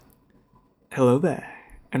Hello there,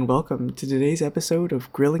 and welcome to today's episode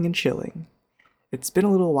of Grilling and Chilling. It's been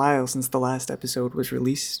a little while since the last episode was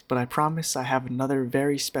released, but I promise I have another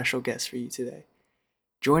very special guest for you today.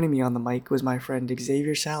 Joining me on the mic was my friend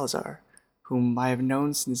Xavier Salazar, whom I have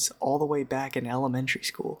known since all the way back in elementary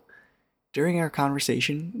school. During our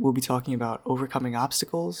conversation, we'll be talking about overcoming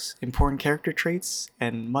obstacles, important character traits,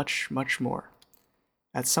 and much, much more.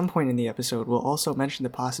 At some point in the episode, we'll also mention the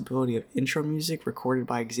possibility of intro music recorded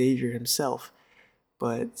by Xavier himself,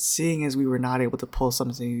 but seeing as we were not able to pull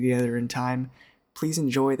something together in time, please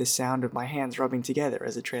enjoy the sound of my hands rubbing together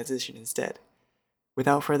as a transition instead.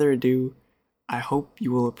 Without further ado, I hope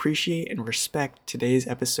you will appreciate and respect today's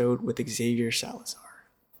episode with Xavier Salazar.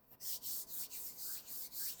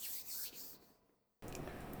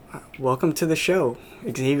 Welcome to the show,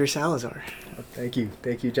 Xavier Salazar. Thank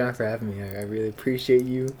you, John, for having me. I really appreciate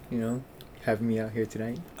you, having me out here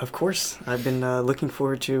tonight. Of course, I've been looking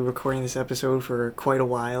forward to recording this episode for quite a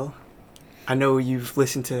while. I know you've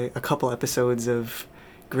listened to a couple episodes of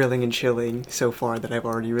Grilling and Chilling so far that I've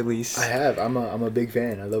already released. I have. I'm a big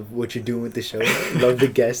fan. I love what you're doing with the show. Love the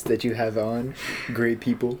guests that you have on. Great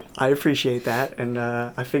people. I appreciate that, and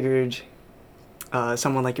I figured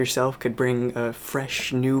someone like yourself could bring a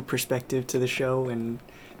fresh, new perspective to the show and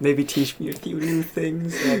maybe teach me a few new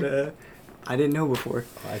things that I didn't know before.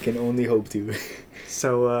 I can only hope to.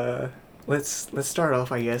 So let's start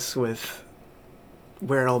off, I guess, with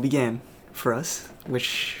where it all began for us,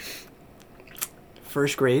 which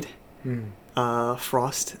first grade,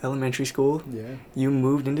 Frost Elementary School. Yeah. You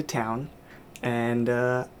moved into town, and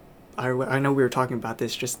I know we were talking about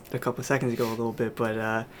this just a couple of seconds ago a little bit,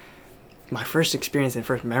 but my first experience and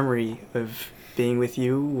first memory of being with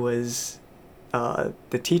you was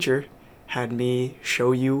the teacher had me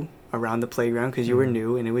show you around the playground because you were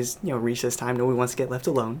new and it was recess time. No one wants to get left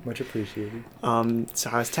alone. Much appreciated. So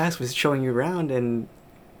I was tasked with showing you around, and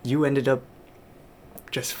you ended up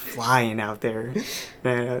just flying out there.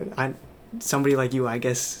 Somebody like you, I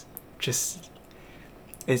guess, just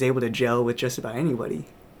is able to gel with just about anybody.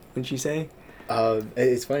 Wouldn't you say?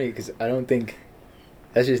 It's funny because I don't think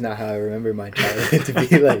that's just not how I remember my childhood to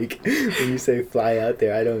be like. When you say fly out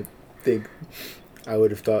there, I don't think I would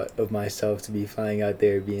have thought of myself to be flying out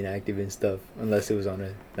there being active and stuff unless it was on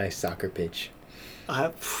a nice soccer pitch.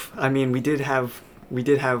 I mean, we did have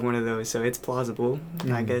one of those, so it's plausible.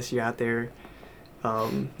 I guess you're out there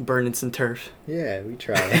burning some turf. Yeah, we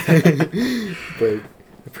try. But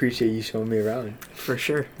appreciate you showing me around. For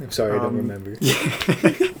sure. I'm sorry I don't remember.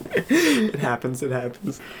 It happens.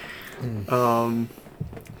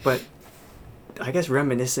 But I guess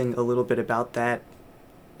reminiscing a little bit about that,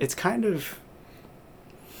 it's kind of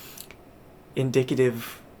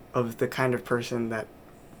indicative of the kind of person that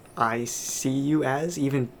I see you as,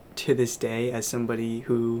 even to this day, as somebody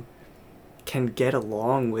who can get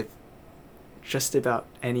along with just about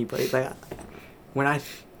anybody. Like when I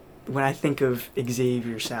think of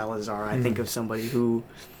Xavier Salazar, I think of somebody who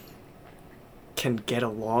can get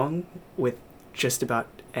along with just about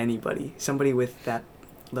anybody. Somebody with that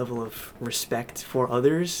level of respect for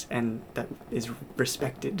others and that is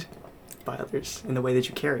respected by others in the way that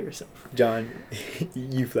you carry yourself. John,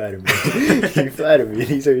 you flatter me. You flatter me.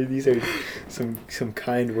 These are some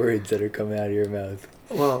kind words that are coming out of your mouth.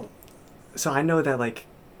 Well, so I know that like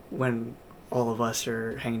when all of us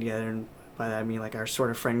are hanging together, and by that I mean like our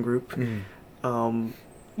sort of friend group,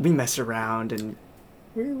 we mess around and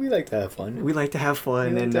we like to have fun. We like to have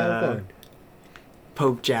fun and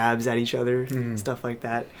poke jabs at each other, stuff like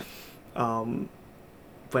that.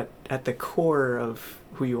 But at the core of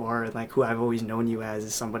who you are, like who I've always known you as,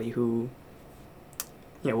 is somebody who,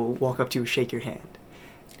 will walk up to you, shake your hand,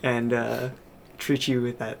 and treat you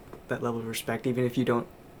with that level of respect, even if you don't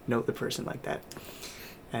know the person like that.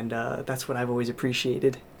 And that's what I've always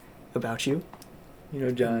appreciated about you.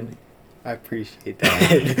 John, I appreciate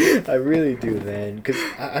that. I really do, man. Because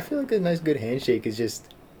I feel like a nice, good handshake is just...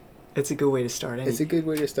 It's a good way to start anything. It's a good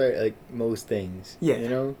way to start, like, most things.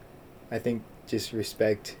 Yeah. I think just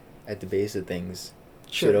respect at the base of things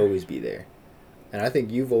should always be there. And I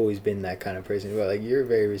think you've always been that kind of person. Well, like, you're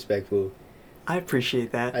very respectful. I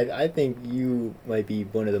appreciate that. I think you might be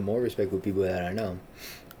one of the more respectful people that I know.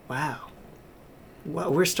 Wow.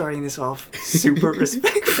 Well, we're starting this off super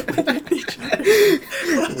respectful with each other.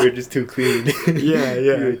 We're just too clean. Yeah.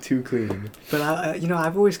 You're too clean. But,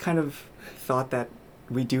 I've always kind of thought that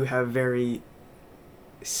we do have very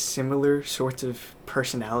similar sorts of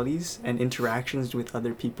personalities and interactions with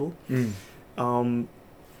other people. And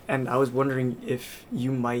I was wondering if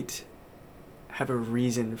you might have a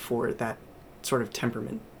reason for that sort of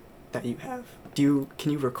temperament that you have.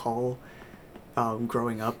 Can you recall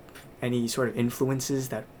growing up? Any sort of influences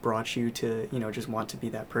that brought you to, just want to be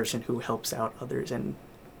that person who helps out others and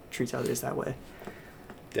treats others that way?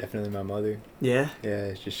 Definitely my mother. Yeah? Yeah,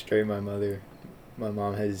 it's just straight my mother. My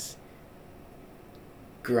mom has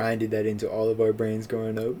grinded that into all of our brains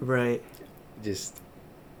growing up. Right. Just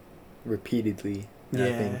repeatedly. And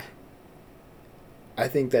Yeah. I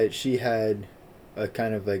think that she had a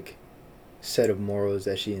kind of like set of morals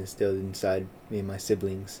that she instilled inside me and my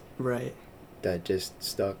siblings Right. that just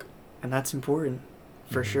stuck. And that's important,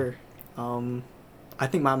 for sure. I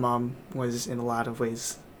think my mom was in a lot of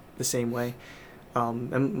ways the same way.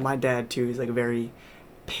 And my dad, too, is like a very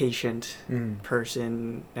patient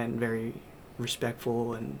person and very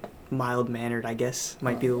respectful and mild-mannered, I guess,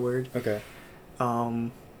 might be the word. Okay.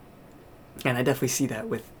 And I definitely see that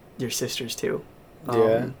with your sisters, too.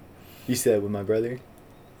 Yeah. You said that with my brother?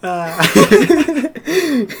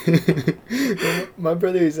 My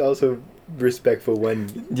brother is also respectful when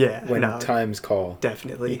times call.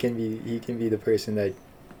 Definitely. He can be the person that.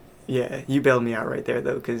 Yeah, you bailed me out right there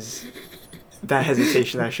though, because that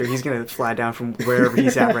hesitation, that sure he's gonna fly down from wherever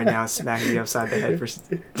he's at right now, and smack me upside the head for.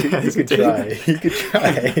 You could try. You could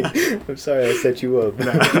try. I'm sorry I set you up.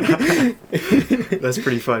 No. That's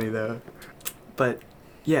pretty funny though. But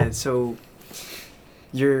yeah, so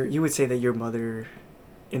you would say that your mother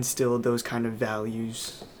instilled those kind of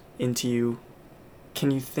values into you. Can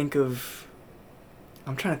you think of?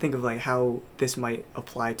 I'm trying to think of like how this might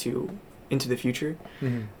apply to into the future.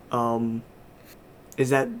 Mm-hmm. Is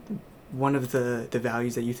that one of the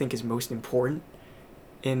values that you think is most important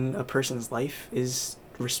in a person's life? Is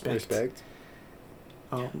respect?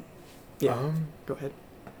 Yeah. Go ahead.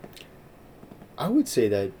 I would say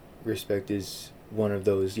that respect is one of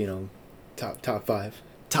those, top five.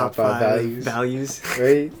 Top five values.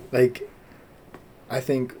 Right? Like, I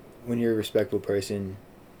think when you're a respectful person,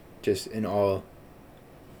 just in all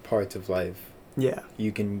parts of life, yeah,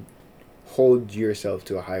 you can hold yourself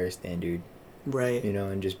to a higher standard, right?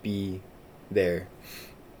 And just be there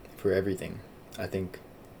for everything, I think.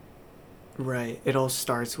 Right. It all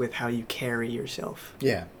starts with how you carry yourself.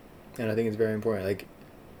 Yeah. And I think it's very important. Like,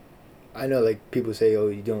 I know, like, people say, oh,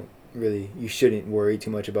 you shouldn't worry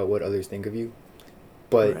too much about what others think of you.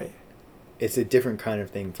 But right. It's a different kind of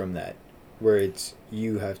thing from that, where it's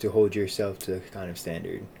you have to hold yourself to a kind of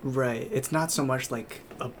standard. Right. It's not so much like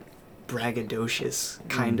a braggadocious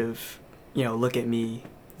kind of, look at me,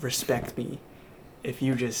 respect me. If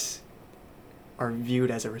you just are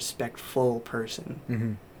viewed as a respectful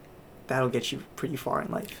person, that'll get you pretty far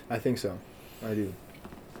in life. I think so. I do.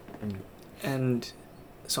 And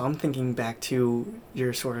so I'm thinking back to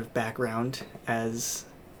your sort of background as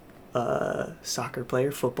a soccer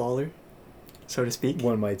player, footballer, so to speak.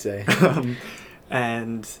 One might say.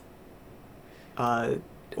 And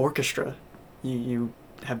orchestra. You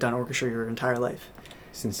have done orchestra your entire life.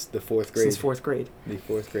 Since the fourth grade. Since fourth grade. The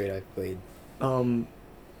fourth grade I've played.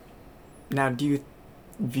 Now, do you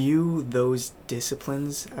view those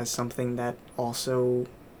disciplines as something that also...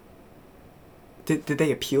 Did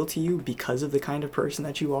they appeal to you because of the kind of person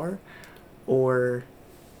that you are? Or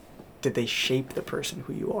did they shape the person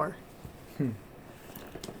who you are?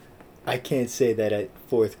 I can't say that at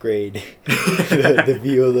fourth grade the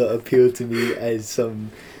viola appealed to me as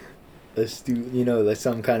some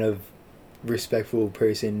kind of respectful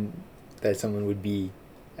person that someone would be.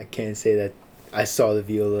 I can't say that I saw the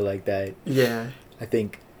viola like that. Yeah. I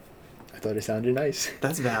thought it sounded nice.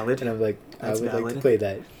 That's valid. And I'm like, That's I would valid. like to play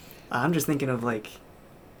that. I'm just thinking of, like,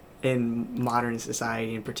 in modern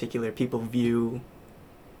society in particular, people view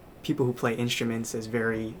people who play instruments as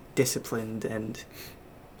very disciplined and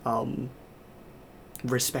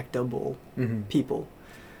respectable people.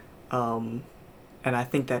 And I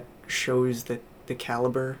think that shows that the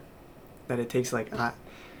caliber that it takes. Like,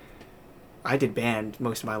 I did band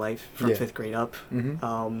most of my life from 5th grade up.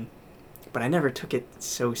 But I never took it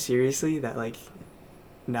so seriously that, like,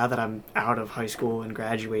 now that I'm out of high school and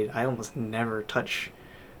graduated, I almost never touch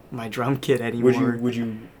my drum kit anymore. Would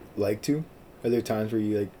you like to? Are there times where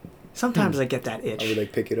you, like... Sometimes I get that itch. I would,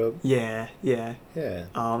 like, pick it up? Yeah.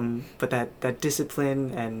 But that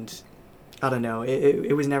discipline and, I don't know,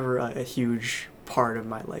 it was never a huge part of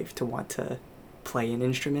my life to want to play an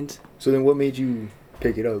instrument. So then what made you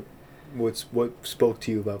pick it up? What spoke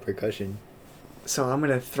to you about percussion? So I'm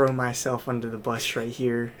going to throw myself under the bus right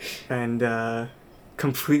here and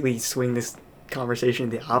completely swing this conversation in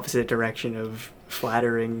the opposite direction of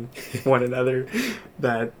flattering one another,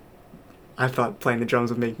 that I thought playing the drums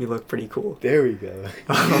would make me look pretty cool. There we go.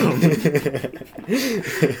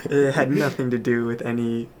 It had nothing to do with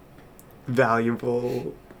any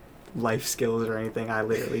valuable life skills or anything. I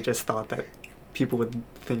literally just thought that people would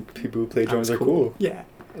think People who play I drums was are cool. Yeah.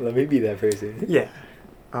 Let me be that person. Yeah.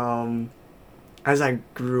 As I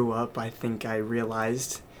grew up, I think I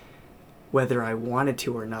realized whether I wanted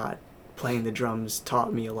to or not, playing the drums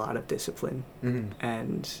taught me a lot of discipline Mm-hmm.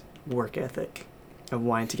 and work ethic of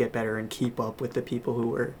wanting to get better and keep up with the people who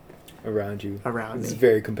were Around you. around It's me.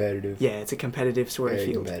 very competitive. Yeah, it's a competitive sort Very of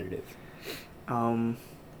field. competitive.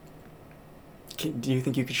 Do you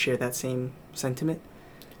think you could share that same sentiment?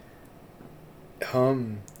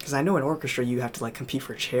 Um. Because I know in orchestra you have to like compete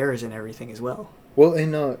for chairs and everything as well. Well,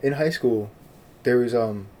 in high school, there was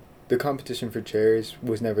the competition for chairs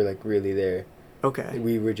was never like really there. Okay.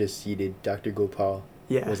 We were just seated. Dr. Gopal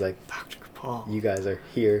Yeah. was like, Dr. Paul. "You guys are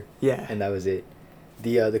here," Yeah. and that was it.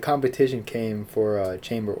 The competition came for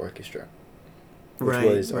chamber orchestra, which Right,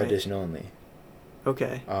 was right. audition only.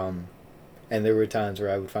 Okay. And there were times where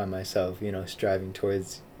I would find myself, striving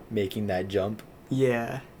towards making that jump,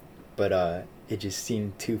 Yeah. but it just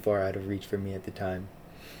seemed too far out of reach for me at the time.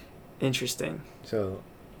 Interesting. So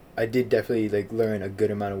I did definitely like learn a good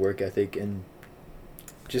amount of work ethic and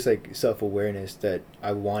just like self-awareness that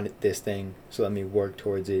I wanted this thing, so let me work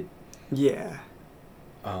towards it. Yeah.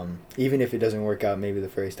 Even if it doesn't work out maybe the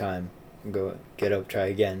first time, go get up, try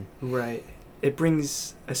again. Right. It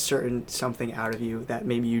brings a certain something out of you that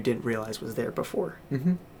maybe you didn't realize was there before.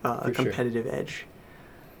 Mm-hmm. A competitive edge.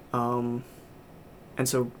 And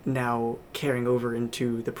so now carrying over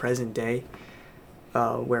into the present day,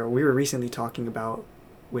 where we were recently talking about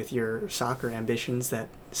with your soccer ambitions that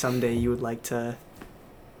someday you would like to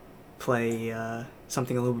play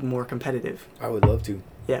something a little bit more competitive. I would love to.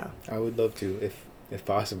 Yeah. I would love to if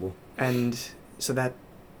possible. And so that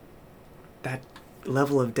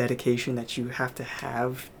level of dedication that you have to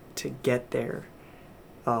get there,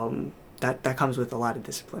 that comes with a lot of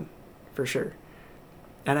discipline, for sure.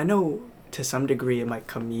 And I know to some degree it might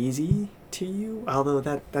come easy to you, although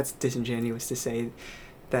that's disingenuous to say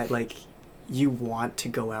that like you want to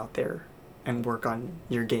go out there and work on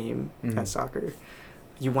your game at soccer.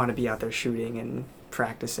 You want to be out there shooting and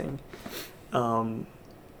practicing.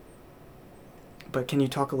 But can you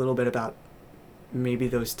talk a little bit about maybe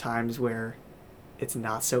those times where it's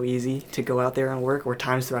not so easy to go out there and work, or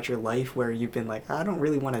times throughout your life where you've been like, I don't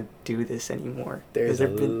really want to do this anymore? There's a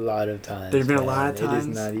lot of times. There's been a lot of times. It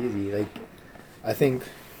is not easy. Like, I think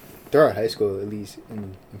throughout high school, at least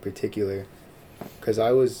in particular, because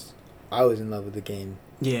I was in love with the game.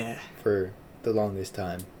 Yeah. For the longest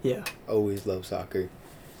time. Yeah. Always loved soccer.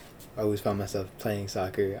 I always found myself playing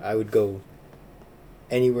soccer. I would go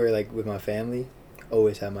anywhere like with my family.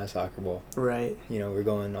 Always have my soccer ball. Right. We're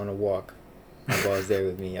going on a walk. My ball's there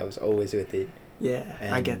with me. I was always with it. Yeah,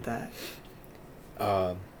 and, I get that.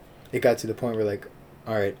 It got to the point where like,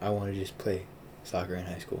 all right, I want to just play soccer in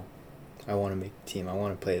high school. I want to make the team. I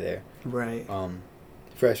want to play there. Right.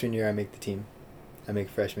 Freshman year, I make the team. I make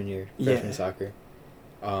freshman soccer.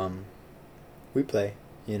 We play.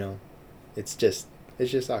 It's just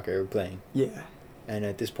soccer. We're playing. Yeah. And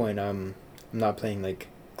at this point, I'm not playing like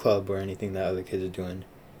club or anything that other kids are doing.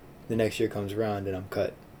 The next year comes around and I'm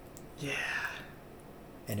cut. Yeah.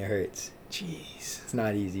 And it hurts. Jeez. It's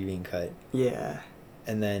not easy being cut. Yeah.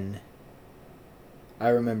 And then I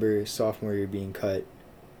remember sophomore year being cut,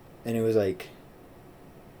 and it was like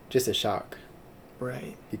just a shock.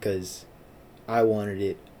 Right. Because I wanted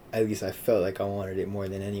it. At least I felt like I wanted it more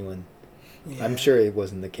than anyone. Yeah. I'm sure it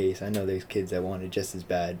wasn't the case. I know there's kids that want it just as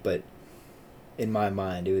bad, but in my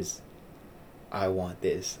mind it was, I want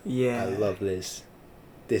this. Yeah. I love this.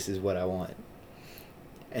 This is what I want.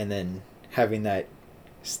 And then having that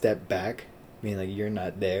step back, being like you're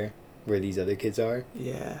not there where these other kids are.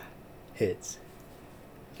 Yeah. Hits.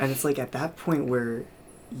 And it's like at that point where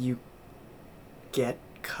you get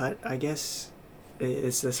cut, I guess,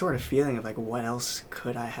 it's the sort of feeling of like, what else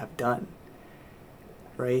could I have done?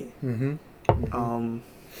 Right? Mm-hmm.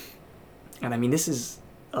 And I mean, this is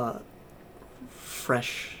a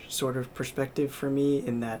fresh sort of perspective for me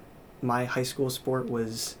in that my high school sport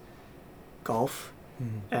was golf.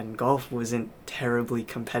 Mm-hmm. And golf wasn't terribly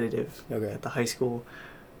competitive Okay. at the high school.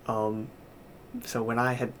 So when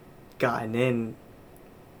I had gotten in,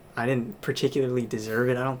 I didn't particularly deserve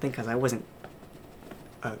it, I don't think, because I wasn't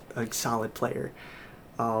a solid player.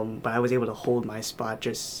 But I was able to hold my spot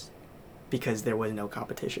just because there was no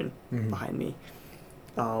competition behind me.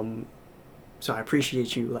 So I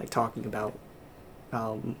appreciate you like talking about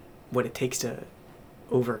what it takes to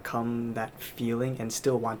overcome that feeling and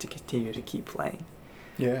still want to continue to keep playing.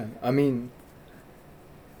 Yeah, I mean,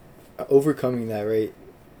 overcoming that, right,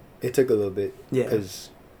 it took a little bit. Yeah. Because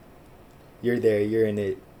you're there, you're in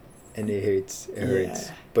it, and it hurts. It hurts.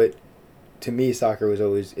 Yeah. But to me, soccer was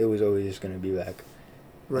always just gonna be back.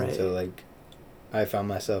 Right. And so like, I found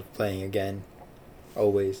myself playing again.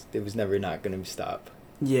 Always, it was never not gonna stop.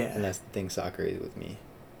 Yeah. And that's the thing soccer is with me.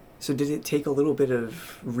 So did it take a little bit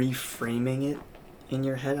of reframing it in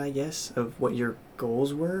your head, I guess, of what your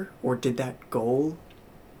goals were? Or did that goal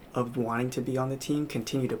of wanting to be on the team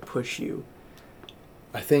continue to push you?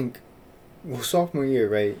 I think, well, sophomore year,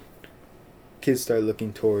 right, kids start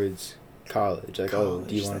looking towards college. Like, oh,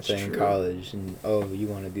 do you want to play in college? And, oh, you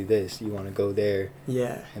want to do this. You want to go there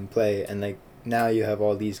Yeah. and play. And, like, now you have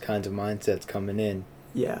all these kinds of mindsets coming in.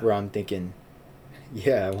 Yeah. Where I'm thinking,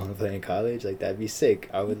 yeah, I want to play in college. Like, that'd be sick.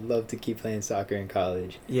 I would love to keep playing soccer in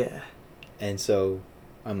college. Yeah. And so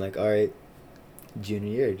I'm like, all right, junior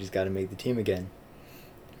year, just got to make the team again.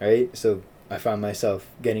 All right? So I found myself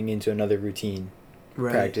getting into another routine,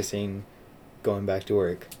 Right. practicing, going back to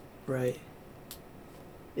work. Right.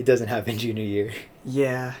 It doesn't happen junior year.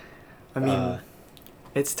 Yeah. I mean,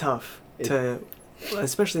 it's tough to,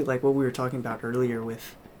 especially like what we were talking about earlier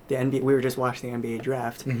with the NBA. We were just watching the NBA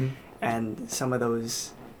draft, Mm-hmm. and some of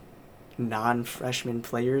those non-freshman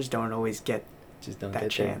players don't always get Just don't that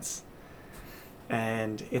get chance.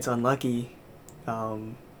 And it's unlucky,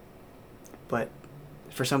 but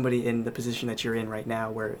for somebody in the position that you're in right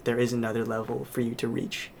now, where there is another level for you to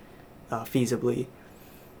reach feasibly,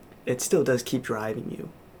 it still does keep driving you,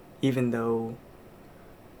 even though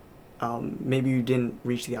maybe you didn't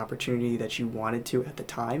reach the opportunity that you wanted to at the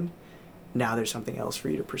time. Now there's something else for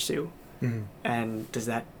you to pursue. Mm-hmm. And does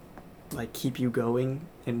that like keep you going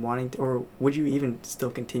and wanting to, or would you even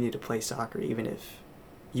still continue to play soccer even if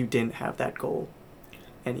you didn't have that goal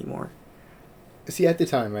anymore? See, at the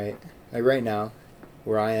time, right? Like right now,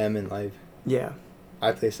 where I am in life, Yeah.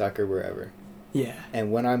 I play soccer wherever. Yeah.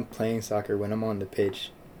 And when I'm playing soccer, when I'm on the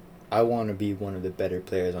pitch, I want to be one of the better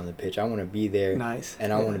players on the pitch. I want to be there. Nice.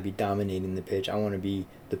 And I want to be dominating the pitch. I want to be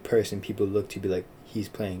the person people look to be like, he's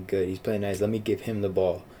playing good. He's playing nice. Let me give him the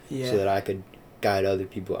ball so that I could guide other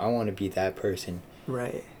people. I want to be that person.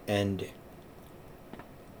 Right. And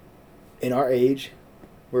in our age,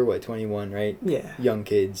 we're what, 21, right? Yeah. Young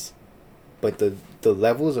kids. But the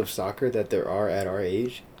levels of soccer that there are at our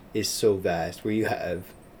age is so vast, where you have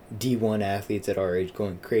D1 athletes at our age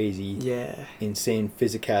going crazy. Yeah. Insane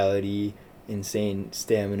physicality, insane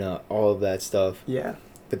stamina, all of that stuff. Yeah.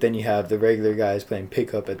 But then you have the regular guys playing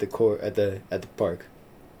pickup at the court at the park.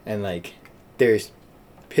 And like there's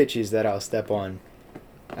pitches that I'll step on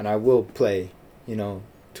and I will play,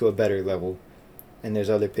 to a better level. And there's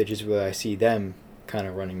other pitches where I see them kind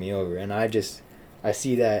of running me over, and I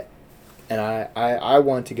see that, and I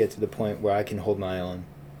want to get to the point where I can hold my own.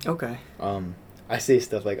 Okay. I say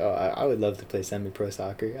stuff like, oh, I would love to play semi-pro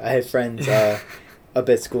soccer. I had friends up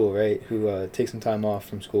at school, right, who take some time off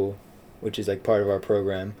from school, which is like part of our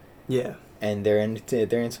program. Yeah. And they're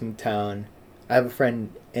in some town. I have a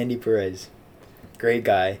friend, Andy Perez, great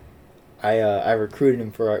guy. I recruited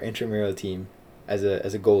him for our intramural team as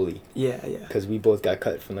a goalie. Yeah, yeah. Because we both got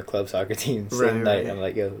cut from the club soccer team same night. I'm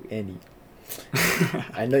like, yo, Andy,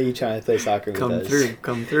 I know you trying to play soccer with us.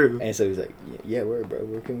 Come through. And so he's like, yeah, where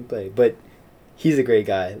can we play? But he's a great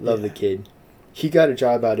guy. Love the kid. He got a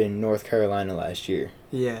job out in North Carolina last year.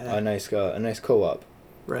 Yeah. A nice co-op.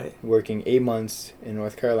 Right. Working 8 months in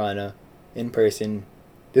North Carolina, in person.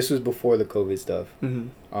 This was before the COVID stuff.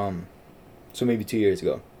 Mm-hmm. So maybe 2 years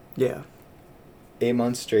ago. Yeah. 8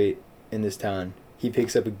 months straight in this town. He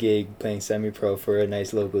picks up a gig playing semi-pro for a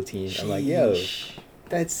nice local team. Sheesh. I'm like, yo,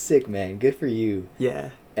 that's sick, man. Good for you.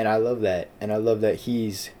 Yeah. And I love that. And I love that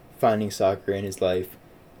he's finding soccer in his life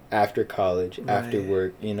after college, after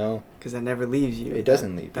work, Because that never leaves you. It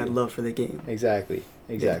doesn't leave you. That love for the game. Exactly.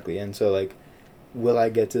 Yeah. And so, like, will I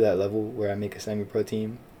get to that level where I make a semi-pro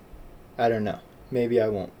team? I don't know. Maybe I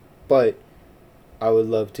won't. But I would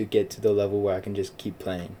love to get to the level where I can just keep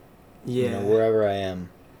playing. Yeah. Wherever I am.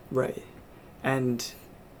 Right. And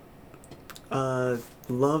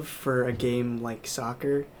love for a game like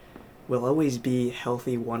soccer will always be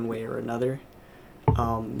healthy one way or another.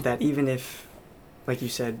 That even if, like you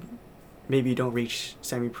said, maybe you don't reach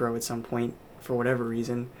semi-pro at some point for whatever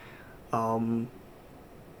reason,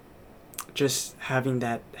 just having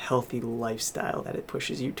that healthy lifestyle that it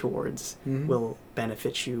pushes you towards will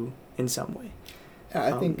benefit you in some way.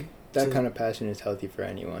 Yeah, I think that kind of passion is healthy for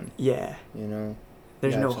anyone. Yeah.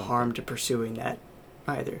 There's no harm to pursuing that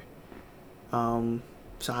either.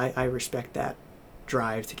 So I respect that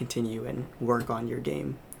drive to continue and work on your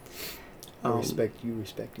game. I respect you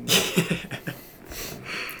respecting me.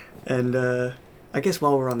 And I guess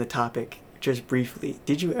while we're on the topic, just briefly,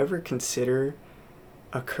 did you ever consider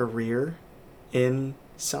a career in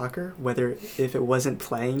soccer, whether if it wasn't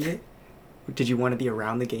playing it? Did you want to be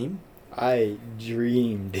around the game? I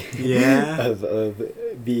dreamed Yeah.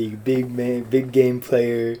 of being big game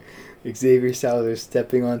player, Xavier Salazar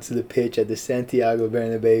stepping onto the pitch at the Santiago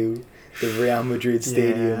Bernabeu, the Real Madrid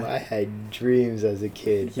Stadium. Yeah. I had dreams as a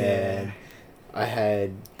kid, Yeah. man. I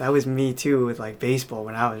had. That was me too with like baseball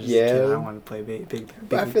when I was just a kid. I wanted to play big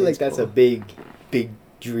But I feel like that's a baseball. big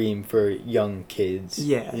dream for young kids.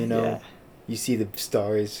 Yeah. You know, Yeah. you see the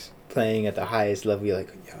stars playing at the highest level. You're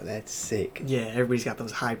like, yo, that's sick. Yeah, everybody's got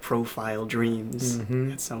those high profile dreams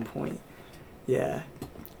Mhm. at some point. Yeah.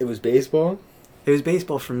 It was baseball. It was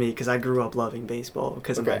baseball for me because I grew up loving baseball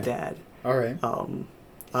because of my Okay. dad. All right.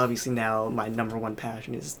 Obviously now my number one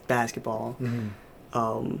passion is basketball.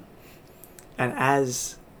 Mm-hmm. And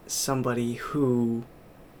as somebody who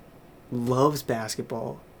loves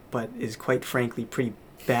basketball but is quite frankly pretty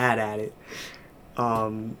bad at it,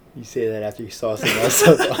 You say that after you saw someone else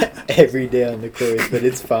every day on the course, but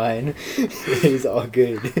it's fine. It's all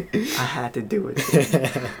good. I had to do it.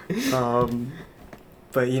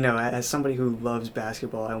 But you know, as somebody who loves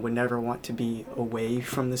basketball and would never want to be away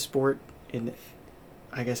from the sport in,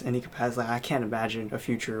 I guess, any capacity, I can't imagine a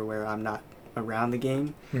future where I'm not around the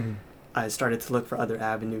game. Mhm. I started to look for other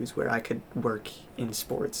avenues where I could work in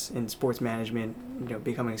sports management, you know,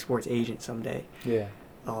 becoming a sports agent someday. Yeah.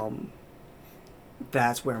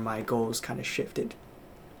 That's where my goals kind of shifted,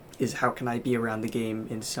 is how can I be around the game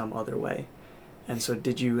in some other way. And so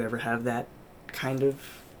did you ever have that kind of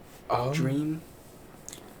dream?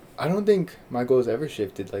 I don't think my goals ever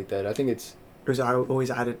shifted like that. I think It was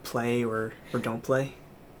always either play or don't play?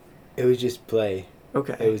 it was just play.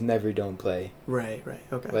 Okay. It was never don't play. Right,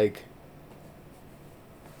 okay. Like,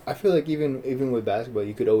 I feel like even with basketball,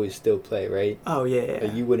 you could always still play, right? Oh, yeah.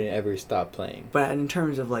 Like, you wouldn't ever stop playing. But in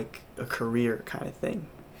terms of, like, a career kind of thing,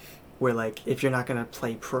 where, like, if you're not going to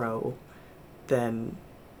play pro, then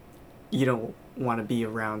you don't want to be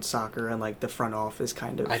around soccer and, like, the front office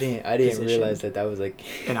kind of I didn't position. realize that was, like,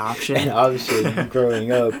 An option? an option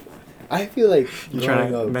growing up. I feel like You're trying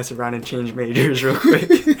growing to up... mess around and change majors real quick.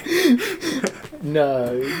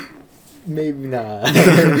 No, maybe not.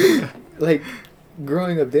 Like,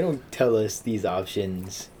 growing up, they don't tell us these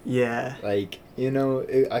options. Yeah. Like, you know,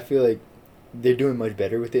 I feel like they're doing much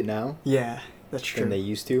better with it now Yeah, that's true. than they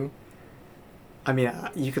used to. I mean,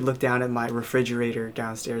 you could look down at my refrigerator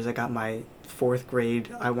downstairs. I got my 4th grade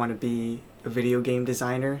I want to be a video game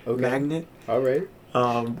designer magnet. All right.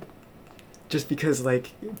 Just because,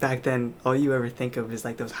 like, back then, all you ever think of is,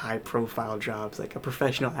 like, those high-profile jobs, like a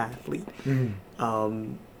professional athlete. Mm.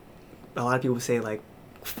 A lot of people say, like,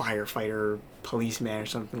 firefighter, policeman, or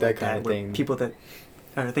something That like kind that. of where thing. People that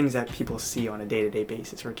are things that people see on a day-to-day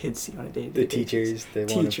basis, or kids see on a day-to-day The basis. teachers, they want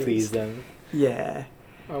to Teachers. please them. Yeah.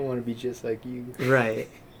 I want to be just like you. Right.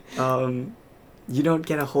 You don't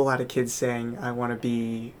get a whole lot of kids saying, I want to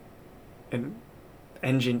be an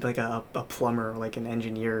like a plumber, like an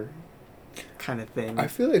engineer kind of thing. I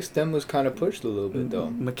feel like STEM was kind of pushed a little bit, though.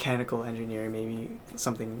 Mechanical engineering, maybe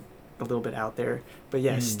something a little bit out there. But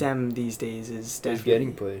yeah, STEM these days is It's definitely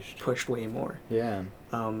getting pushed. way more. Yeah.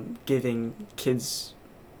 Giving kids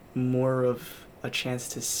more of a chance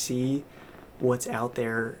to see what's out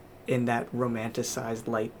there in that romanticized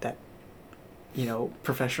light that, you know,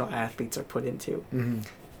 professional athletes are put into.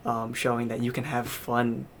 Mm-hmm. Showing that you can have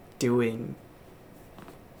fun doing,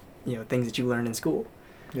 you know, things that you learn in school.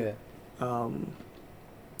 Yeah.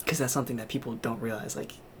 Because that's something that people don't realize.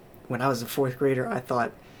 Like, when I was a 4th grader, I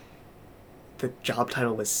thought the job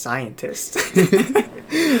title was scientist.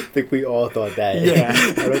 I think we all thought that. Yeah.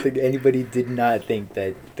 I don't think anybody did not think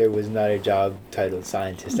that there was not a job titled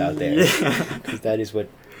scientist out there. Yeah. Because that is what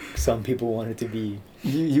some people wanted to be.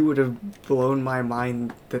 You would have blown my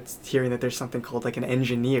mind that's hearing that there's something called like an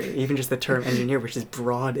engineer. Even just the term engineer, which is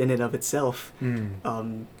broad in and of itself,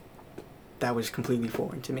 that was completely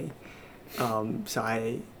foreign to me. So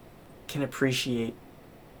I can appreciate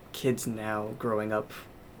kids now growing up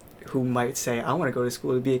who might say, I want to go to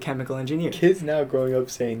school to be a chemical engineer. Kids now growing up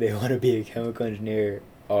saying they want to be a chemical engineer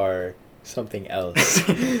are something else.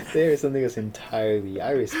 They're something else entirely.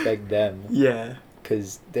 I respect them. Yeah.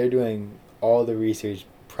 Because they're doing all the research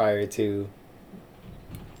prior to...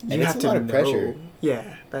 And You it's have a lot to of pressure. know.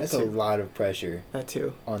 Yeah, That's a lot of pressure That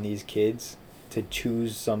too. on these kids to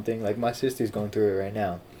choose something. Like, my sister's going through it right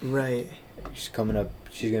now. Right. She's coming up.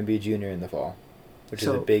 She's going to be a junior in the fall, which is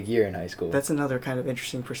So, a big year in high school. That's another kind of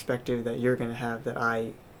interesting perspective that you're going to have that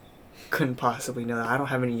I couldn't possibly know. I don't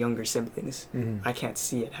have any younger siblings. Mm-hmm. I can't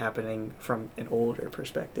see it happening from an older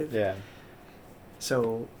perspective. Yeah.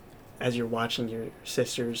 So, as you're watching your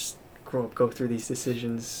sisters grow up, go through these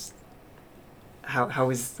decisions,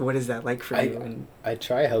 what is that like for you? And I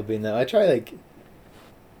try helping them. I try like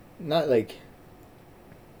not like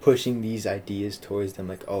pushing these ideas towards them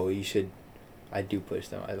like, oh, you should. I do push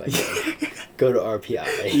them. I like go to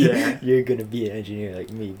RPI. Yeah. You're gonna be an engineer like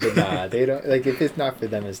me. But nah, they don't like if it's not for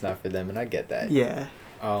them, it's not for them, and I get that. Yeah.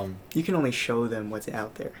 Um You can only show them what's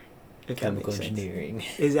out there. If chemical that makes engineering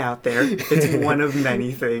sense. Is out there. It's one of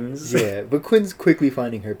many things. Yeah, but Quinn's quickly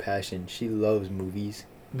finding her passion. She loves movies.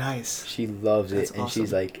 Nice. She loves That's it, and awesome.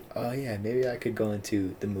 she's like, "Oh yeah, maybe I could go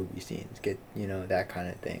into the movie scenes, get that kind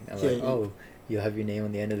of thing." I'm Yeah, like, yeah. "Oh, you'll have your name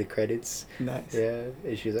on the end of the credits." Nice. Yeah,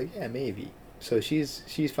 and she's like, "Yeah, maybe." So she's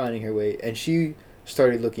finding her way, and she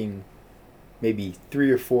started looking, maybe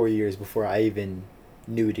 3 or 4 years before I even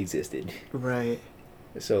knew it existed. Right.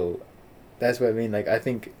 So, that's what I mean. Like I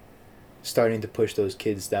think, starting to push those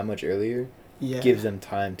kids that much earlier Yeah. gives them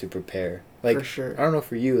time to prepare. Like For sure. I don't know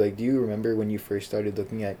for you, like do you remember when you first started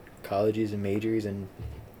looking at colleges and majors and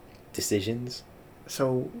decisions?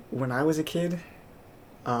 So when I was a kid,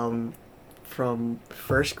 from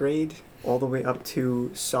first grade all the way up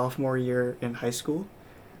to sophomore year in high school,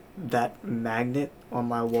 that magnet on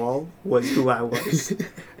my wall was who I was.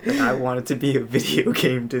 Like, I wanted to be a video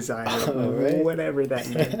game designer, Alright. whatever that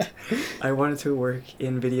meant. I wanted to work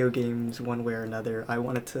in video games one way or another. I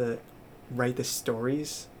wanted to write the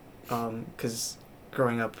stories, because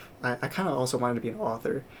growing up, I kind of also wanted to be an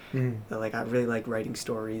author. Mm. Like, I really liked writing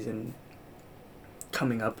stories and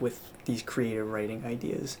coming up with these creative writing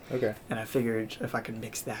ideas. Okay. And I figured if I could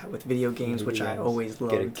mix that with video games, Video which I games. always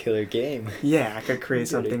Get a loved, killer game. yeah, I could create Get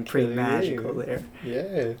a something pretty killer magical game.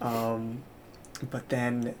 there. Yeah. But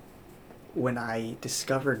then when I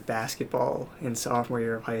discovered basketball in sophomore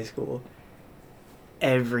year of high school,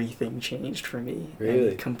 everything changed for me. And Really?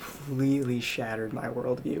 it completely shattered my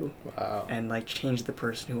worldview Wow. and like changed the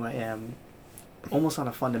person who I am almost on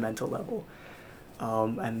a fundamental level.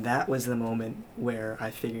 And that was the moment where I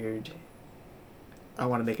figured I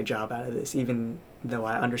want to make a job out of this. Even though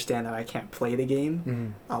I understand that I can't play the game,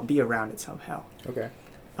 Mhm. I'll be around it somehow. Okay.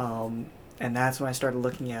 And that's when I started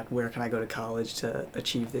looking at where can I go to college to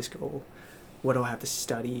achieve this goal? What do I have to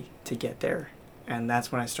study to get there? And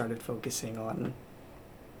that's when I started focusing on,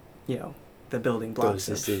 the building blocks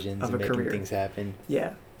Those decisions of and a making career. things happen.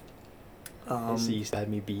 Yeah. So you had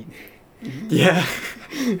me beat. Yeah.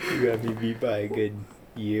 You had me beat by a good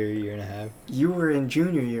year and a half. You were in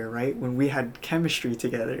junior year, right? When we had chemistry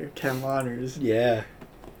together, chem honors. Yeah.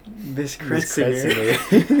 Miss Miss Kretzinger.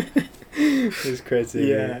 Kretzinger. Miss Kretzinger.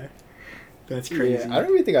 Yeah. That's crazy. Yeah, I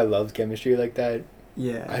don't really think I loved chemistry like that.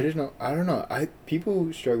 Yeah. I don't know.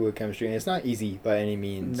 People struggle with chemistry, and it's not easy by any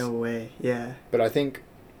means. No way. Yeah. But I think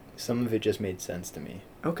some of it just made sense to me.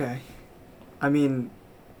 Okay. I mean,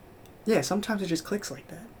 yeah, sometimes it just clicks like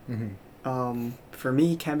that. Mm-hmm. For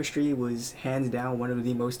me, chemistry was hands down one of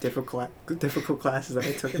the most difficult classes that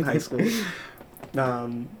I took in high school.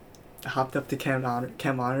 I hopped up to chem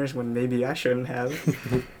honors when maybe I shouldn't have,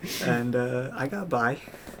 and I got by,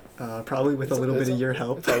 probably with a little bit of your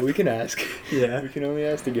help. That's all we can ask. Yeah. We can only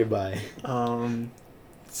ask to get by.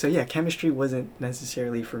 So yeah, chemistry wasn't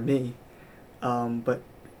necessarily for me, but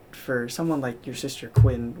for someone like your sister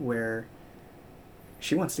Quinn, where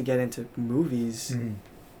she wants to get into movies. Mm-hmm.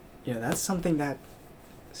 That's something that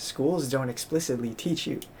schools don't explicitly teach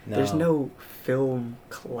you. No. There's no film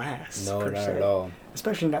class. No, per not se. at all.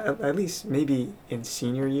 Especially not, at least maybe in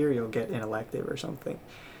senior year you'll get an elective or something.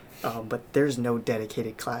 But there's no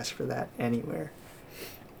dedicated class for that anywhere.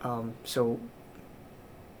 So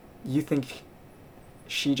you think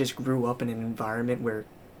she just grew up in an environment where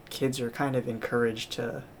kids are kind of encouraged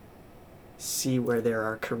to see where there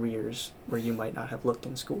are careers where you might not have looked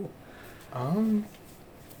in school?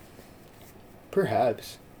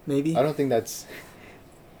 Perhaps. Maybe? I don't think that's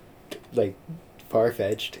like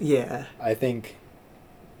far-fetched. Yeah. I think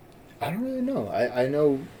I don't really know. I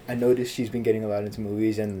noticed she's been getting a lot into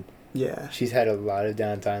movies, and Yeah. she's had a lot of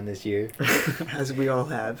downtime this year, As we all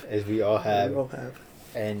have. as we all have. We all have.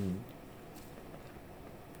 And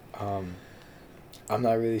I'm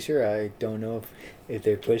not really sure. I don't know if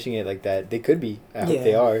they're pushing it like that. They could be. I hope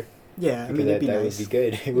they Yeah. are. Yeah, I Because mean, it'd be that nice. would be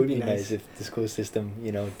good. It would be be nice nice. if the school system,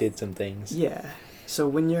 did some things. Yeah. So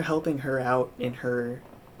when you're helping her out in her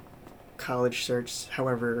college search,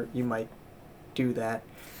 however you might do that,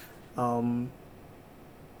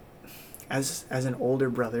 as an older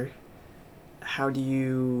brother, how do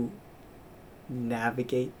you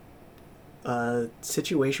navigate a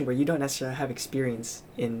situation where you don't necessarily have experience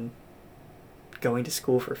in going to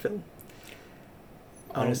school for film?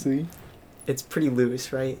 Honestly, it's pretty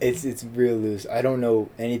loose, right? It's real loose. I don't know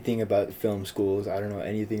anything about film schools. I don't know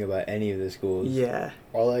anything about any of the schools. Yeah.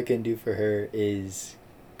 All I can do for her is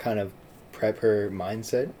kind of prep her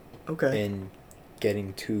mindset Okay. in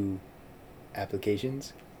getting to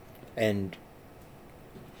applications and,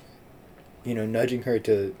 nudging her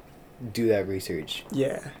to do that research.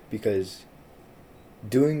 Yeah. Because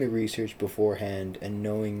doing the research beforehand and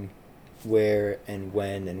knowing where and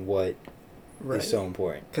when and what Right. is so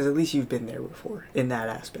important. Because at least you've been there before in that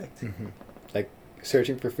aspect. Mm-hmm. Like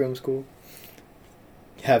searching for film school,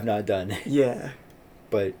 have not done. Yeah.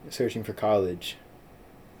 But searching for college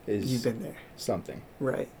is You've been there. something.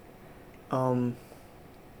 Right.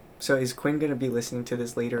 So is Quinn gonna be listening to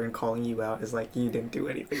this later and calling you out as like you didn't do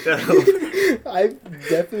anything to help? I've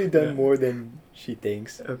definitely done Yeah. more than she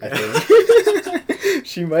thinks. Okay. I think.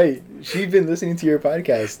 She might. She's been listening to your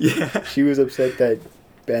podcast. Yeah. She was upset that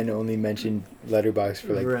Ben only mentioned Letterboxd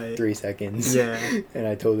for like Right. 3 seconds. Yeah. And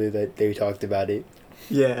I told her that they talked about it.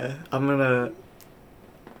 Yeah. I'm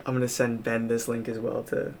gonna send Ben this link as well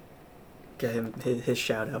to get him his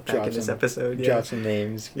shout out back in this episode. Yeah. Drop some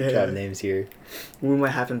names. Yeah. Drop names here. We might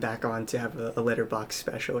have him back on to have a letterbox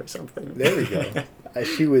special or something. There we go.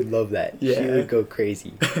 She would love that. She Yeah. would go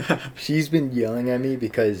crazy. She's been yelling at me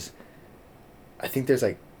because I think there's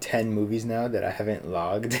like 10 movies now that I haven't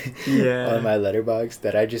logged Yeah. on my Letterboxd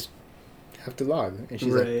that I just have to log. And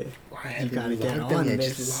she's Right. like, why haven't gotta you get logged them on yet?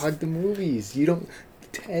 this. Just log the movies. You don't...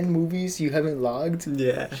 10 movies you haven't logged?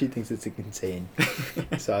 Yeah. She thinks it's insane.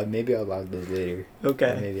 So maybe I'll log those later.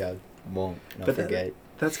 Okay. Or maybe I won't. And I'll But forget.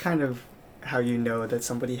 That's kind of how you know that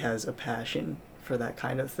somebody has a passion for that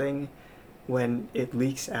kind of thing, when it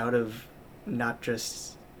leaks out of not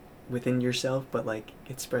just within yourself, but like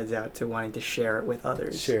it spreads out to wanting to share it with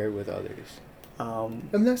others. Share it with others. Um,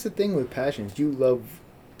 And that's the thing with passions. You love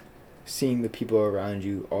seeing the people around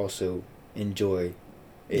you also enjoy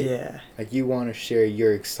it. yeah. Like you want to share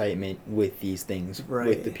your excitement with these things, Right.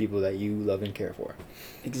 with the people that you love and care for.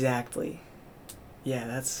 Exactly. Yeah,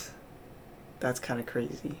 that's kind of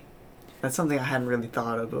crazy. That's something I hadn't really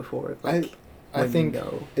thought of before. Like, I when think you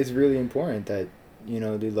know. it's really important that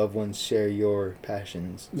the loved ones share your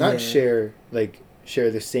passions. Not Yeah.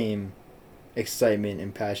 share the same excitement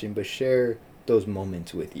and passion, but share those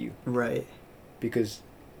moments with you, Right. because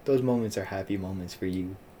those moments are happy moments for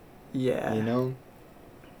you. Yeah.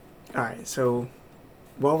 All right, so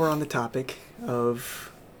while we're on the topic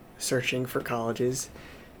of searching for colleges,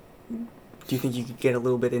 do you think you could get a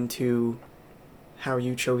little bit into how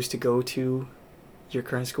you chose to go to your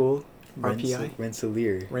current school, RPI?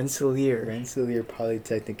 Rensselaer. Rensselaer.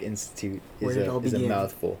 Polytechnic Institute Where did it all is a begin?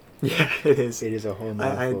 mouthful. Yeah, it is. It is a whole I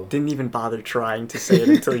mouthful. didn't even bother trying to say it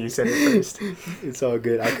until you said it first. It's all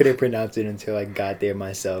good. I couldn't pronounce it until I got there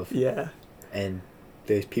myself. Yeah, And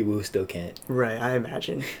there's people who still can't. right, I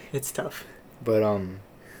imagine. It's tough. But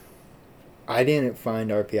I didn't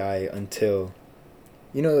find RPI until,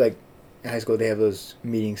 like in high school they have those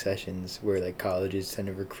meeting sessions where like colleges send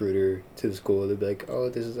a recruiter to the school. They'll be like, oh,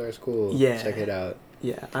 this is our school. Yeah. Check it out.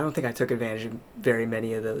 Yeah, I don't think I took advantage of very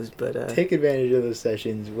many of those, but... Take advantage of those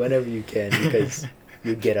sessions whenever you can, because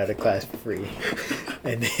you get out of class for free.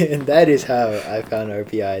 And that is how I found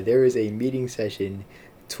RPI. There was a meeting session,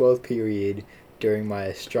 12th period, during my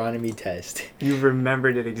astronomy test. You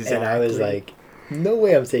remembered it exactly. And I was like, no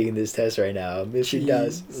way I'm taking this test right now. Mr.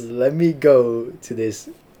 Dowse, Jeez. let me go to this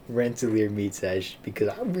Rensselaer meet sesh because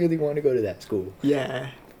I really want to go to that school. Yeah.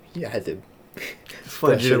 Yeah, I had to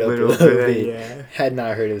Fudge brush it it a up little a little bit, bit. yeah. Had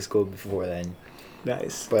not heard of the school before then.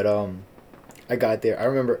 Nice. But I got there. I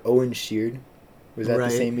remember Owen Sheard was at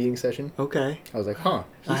Right. the same meeting session. Okay. I was like, huh,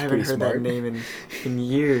 he's I haven't pretty heard smart. that name in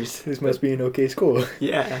years. This must be an okay school.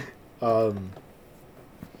 Yeah.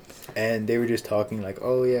 And they were just talking like,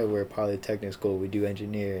 oh yeah, we're a polytechnic school. We do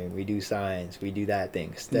engineering. We do science. We do that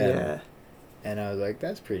thing, STEM. Yeah. And I was like,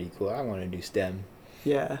 that's pretty cool. I want to do STEM.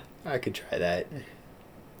 Yeah. I could try that.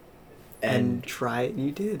 And try it,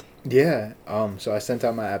 you did. Yeah. So I sent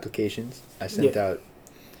out my applications. I sent Yeah. out,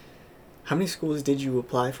 How many schools did you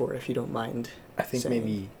apply for, if you don't mind? I think saying?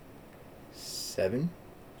 maybe 7.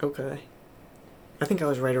 Okay. I think I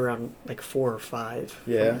was right around like 4 or 5 for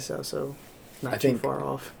Yeah. myself, so not I too think- far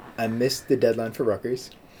off. I missed the deadline for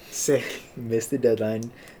Rutgers. Sick. Missed the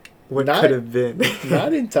deadline. What Not- could have been?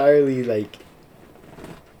 Not entirely like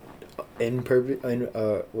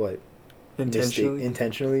what? Intentionally?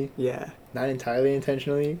 Intentionally. Yeah. Not entirely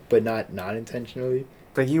intentionally, but not intentionally.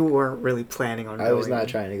 Like you weren't really planning on I was going. not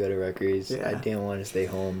trying to go to Rutgers. Yeah. I didn't want to stay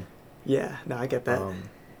home. Yeah, no, I get that.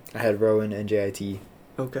 I had Rowan, NJIT,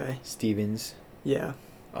 Okay. Stevens. Yeah.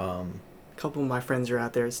 Um, A couple of my friends are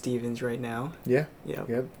out there at Stevens right now. yeah, Yeah.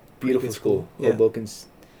 yep. pretty Beautiful good school. Yeah. Hoboken's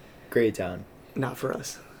great town. Not for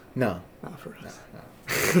us. No. Not for us. No.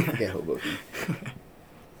 Forget Hoboken.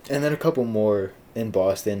 And then a couple more in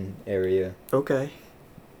Boston area, Okay.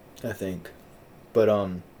 I think. But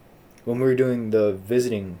when we were doing the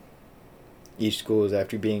visiting each schools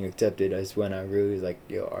after being accepted, is when I really was like,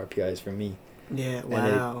 yo, RPI is for me. Yeah.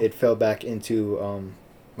 Wow. And it fell back into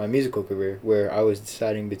my musical career, where I was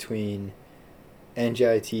deciding between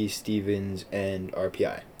NJIT, Stevens, and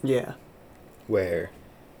RPI. Yeah. Where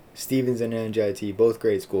Stevens and NJIT, both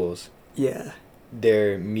great schools, Yeah.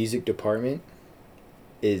 their music department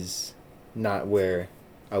is not where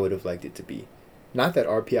I would have liked it to be. Not that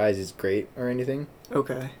RPI's is great or anything,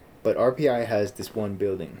 Okay. but RPI has this one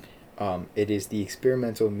building. It is the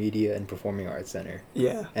Experimental Media and Performing Arts Center,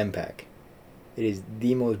 Yeah. MPAC. It is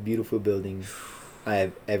the most beautiful building I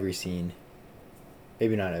have ever seen.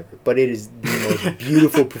 Maybe not ever, but it is the most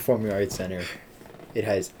beautiful performing arts center. It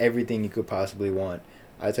has everything you could possibly want.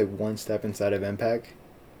 I took one step inside of MPAC,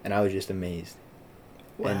 and I was just amazed.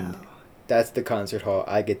 Wow. And that's the concert hall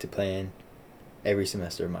I get to play in every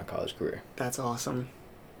semester of my college career. That's awesome.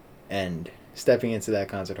 And stepping into that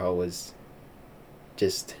concert hall was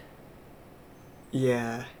just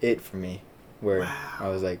Yeah. it for me, where Wow. I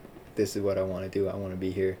was like, this is what I want to do. I want to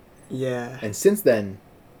be here. Yeah. And since then,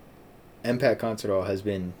 MPAC Concert Hall has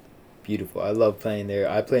been beautiful. I love playing there.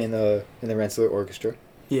 I play in the Rensselaer Orchestra.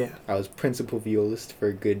 Yeah. I was principal violist for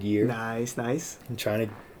a good year. Nice. Nice. I'm trying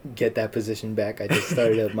to get that position back. I just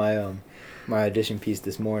started up my my audition piece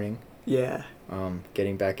this morning. Yeah.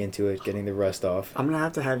 Getting back into it, getting the rust off. I'm gonna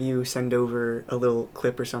have to have you send over a little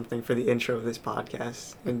clip or something for the intro of this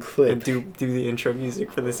podcast, and clip. and do the intro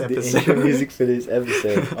music for this episode. The intro music for this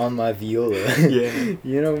episode on my viola. Yeah.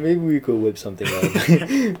 You know, maybe we could whip something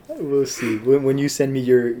up. We'll see. When you send me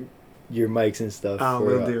your mics and stuff. Oh,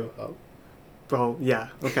 will do. Oh, yeah.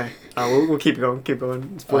 Okay. We'll keep going. Keep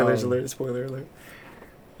going. Spoilers alert. Spoiler alert.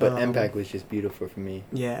 But MPAC was just beautiful for me.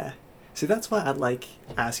 Yeah. See, that's why I like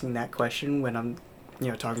asking that question when I'm,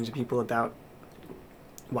 talking to people about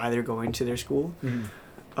why they're going to their school.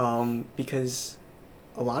 Mm-hmm. Because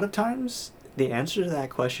a lot of times the answer to that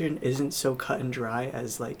question isn't so cut and dry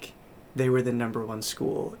as like they were the number one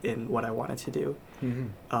school in what I wanted to do.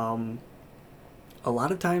 Mm-hmm. A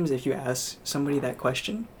lot of times if you ask somebody that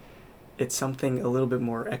question, it's something a little bit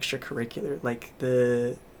more extracurricular. Like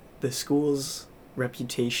the school's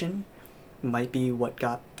reputation might be what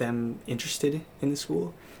got them interested in the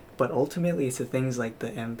school, but ultimately it's the things like the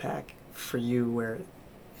MPAC for you where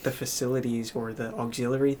the facilities or the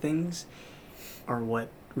auxiliary things are what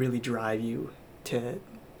really drive you to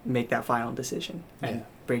make that final decision and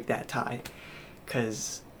break that tie.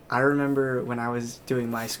 Because I remember when I was doing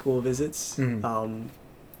my school visits,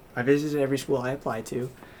 I visited every school I applied to.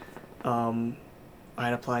 I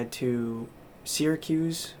had applied to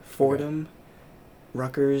Syracuse, Fordham,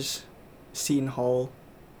 Rutgers, Seton Hall,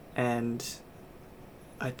 and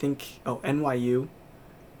I think NYU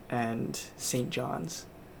and St. John's.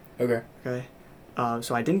 Okay.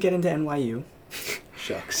 So I didn't get into NYU.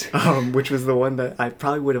 Shucks. Which was the one that I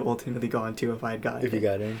probably would have ultimately gone to if I had gotten if you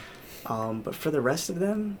got in. But for the rest of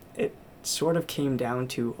them, it sort of came down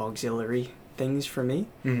to auxiliary things for me.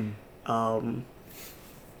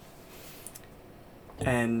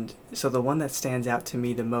 And so the one that stands out to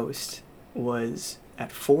me the most was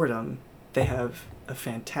at Fordham. They have a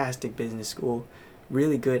fantastic business school,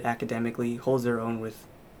 really good academically, holds their own with,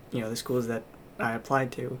 the schools that I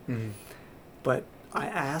applied to. But I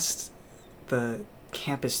asked the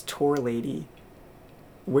campus tour lady,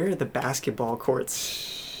 where are the basketball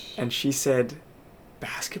courts? And she said,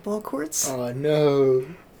 basketball courts? Oh, no.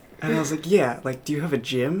 And I was like, yeah, like, do you have a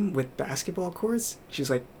gym with basketball courts? She's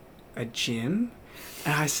like, a gym?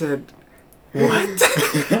 And I said, what?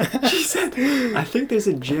 She said, I think there's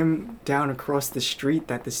a gym down across the street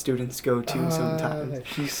that the students go to sometimes.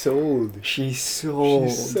 She's sold. She's sold.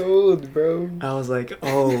 She's sold, bro. I was like,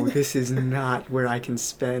 oh, this is not where I can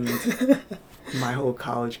spend my whole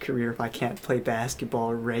college career if I can't play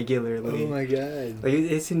basketball regularly. Oh my god. Like,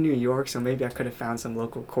 it's in New York, so maybe I could have found some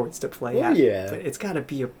local courts to play at. Yeah. But it's got to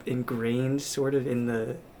be ingrained sort of in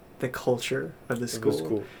the culture of the school.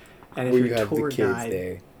 School. And if where your you have tour the kids guide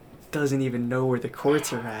there. doesn't even know where the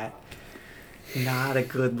courts are at, not a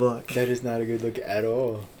good look. That is not a good look at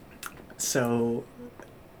all. So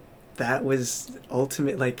that was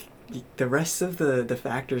ultimate. Like, the rest of the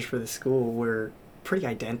factors for the school were pretty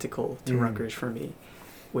identical to Rutgers for me,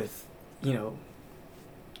 with,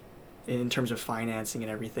 in terms of financing and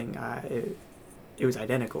everything, it was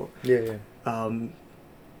identical. Yeah.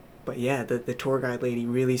 But yeah, the tour guide lady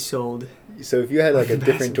really sold. So if you had like a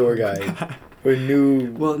different tour guide, or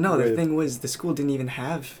knew. Well, no, the where- thing was the school didn't even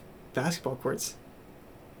have basketball courts.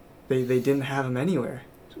 They didn't have them anywhere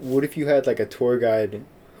What if you had like a tour guide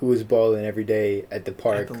who was balling every day at the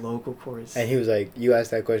park, at the local courts. and he was like, you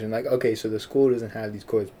asked that question, like, okay, so the school doesn't have these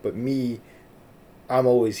courts, but me, I'm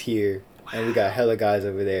always here, and we got hella guys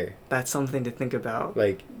over there. That's something to think about.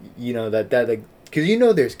 Like, you know, that like, because you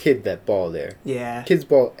know there's kids that ball there. Yeah, Kids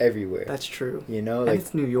ball everywhere. that's true. You know, And like,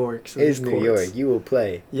 it's New York, so it's there's New courts. York. You will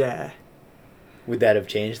play. Yeah, Would that have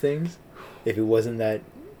changed things if it wasn't that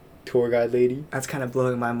tour guide lady? that's kind of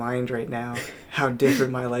blowing my mind right now. How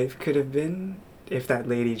different my life could have been if that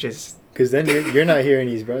lady just. Because then you're not here in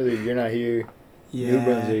East Brunswick. You're not here Yeah. New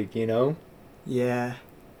Brunswick, you know? Yeah.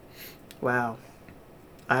 Wow.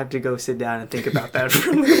 I have to go sit down and think about that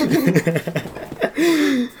for a little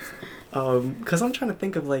bit. Because I'm trying to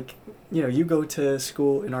think of, like, you know, you go to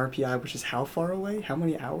school in RPI, which is how far away? How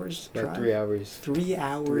many hours drive? About 3 hours. 3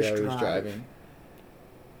 hours, 3 hours drive. driving.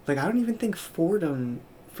 Like, I don't even think Fordham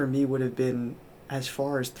for me would have been as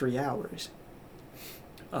far as 3 hours.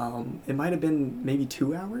 It might have been maybe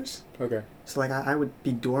 2 hours. Okay. So, like, I would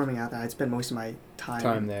be dorming out there. I'd spend most of my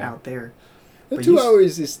time there. out there. But But 2 you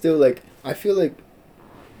hours is still like, I feel like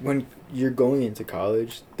when you're going into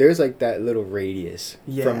college, there's like that little radius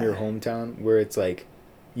from Yeah. your hometown where it's like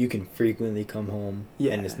you can frequently come home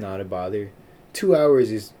Yeah. and it's not a bother. 2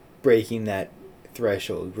 hours is breaking that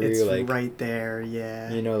threshold where It's you're like, right there,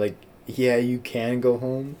 yeah. you know, like, yeah, you can go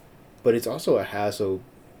home, but it's also a hassle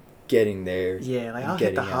getting there. Yeah, like and I'll hit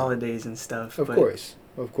the getting out. holidays and stuff. Of but course.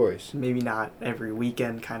 Of course. maybe not every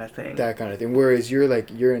weekend kind of thing. That kind of thing. Whereas you're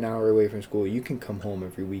an hour away from school, you can come home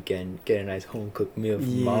every weekend, get a nice home cooked meal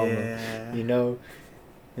from mama. Yeah. You know?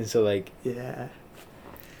 And so like Yeah.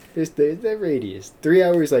 there's that radius. 3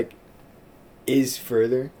 hours like is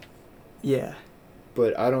further, Yeah.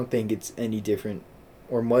 but I don't think it's any different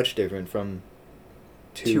or much different from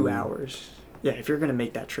 2 hours. Yeah, if you're gonna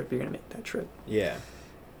make that trip, you're gonna make that trip. Yeah.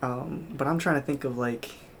 But I'm trying to think of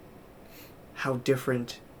like how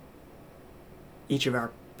different each of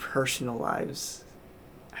our personal lives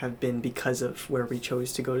have been because of where we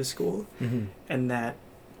chose to go to school, Mm-hmm. and that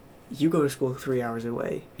you go to school 3 hours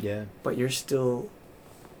away, Yeah. but you're still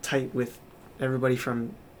tight with everybody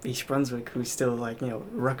from East Brunswick who's still like, you know,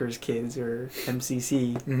 Rutgers kids or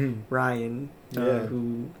MCC, Mm-hmm. Ryan, Yeah.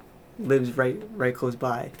 who lives right close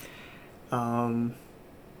by.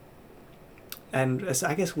 And so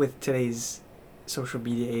I guess with today's social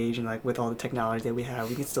media age and like with all the technology that we have,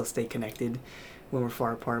 we can still stay connected when we're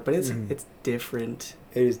far apart, but it's Mhm. it's different.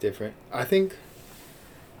 It is different. I think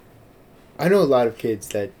I know a lot of kids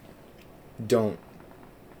that don't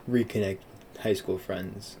reconnect high school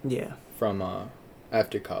friends Yeah. from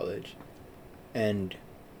after college. And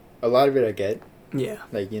a lot of it I get. Yeah.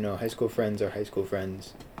 Like, you know, high school friends are high school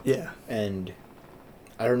friends. Yeah. And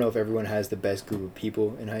I don't know if everyone has the best group of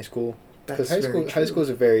people in high school. Because That's very high true. school is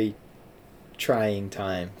a very trying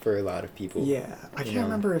time for a lot of people. Yeah. I you can't know.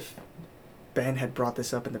 remember if Ben had brought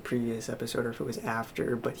this up in the previous episode or if it was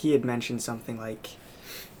after, but he had mentioned something like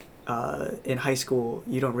in high school,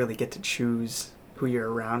 you don't really get to choose who you're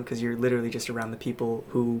around because you're literally just around the people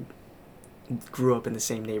who grew up in the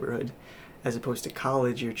same neighborhood. As opposed to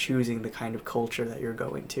college, you're choosing the kind of culture that you're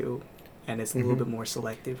going to, and it's a little Mhm. bit more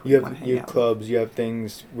selective who You want to have hang your out clubs, you have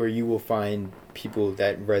things where you will find people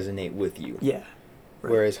that resonate with you. with. Yeah.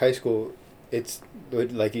 Right. Whereas high school, it's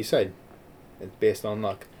like you said, it's based on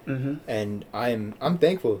luck. Mm-hmm. And I'm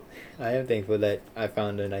thankful. I am thankful that I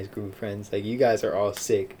found a nice group of friends. Like, you guys are all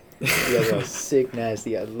sick. You guys are all sick,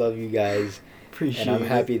 nasty. I love you guys. Appreciate And I'm it.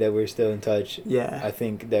 happy that we're still in touch. Yeah. I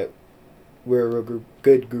think that we're a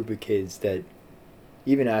good group of kids that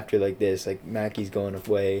even after like this, like Mackie's going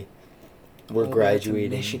away, we're All the way to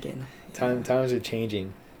graduating. Michigan. Times are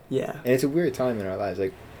changing. Yeah. And it's a weird time in our lives.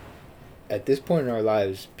 Like, at this point in our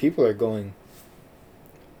lives, people are going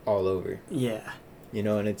all over, Yeah. you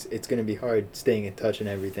know, and it's going to be hard staying in touch and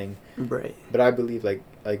everything. Right. But I believe, like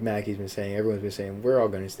Mackie's been saying, everyone's been saying, we're all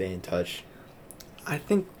going to stay in touch. I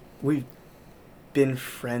think we've been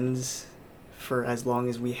friends for as long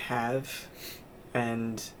as we have,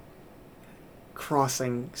 and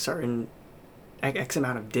crossing certain X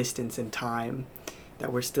amount of distance and time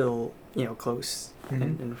that we're still, you know, close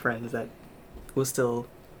Mhm. and friends that will still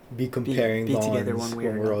Be comparing be lawns together one way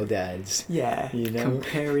or when we're all another. dads. Yeah, You know?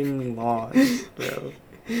 comparing lawns, bro.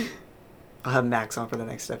 I'll have Max on for the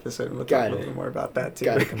next episode, and we'll talk a Got little it. bit more about that too.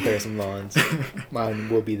 Gotta compare some lawns. Mine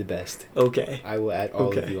will be the best. Okay. I will add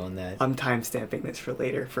all of Okay. you on that. I'm time stamping this for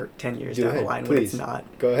later, for 10 years Do down the ahead, line when it's please. not.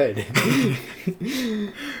 Go ahead.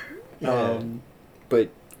 Yeah. But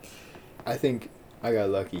I think I got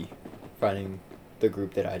lucky finding the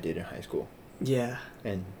group that I did in high school. Yeah.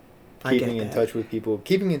 And I get keeping in that. touch with people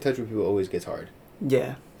always gets hard.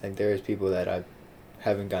 Yeah. Like there's people that I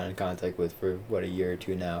haven't gotten in contact with for a year or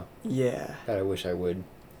two now Yeah. that I wish I would.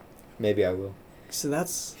 Maybe I will. So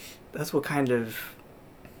that's what kind of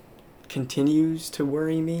continues to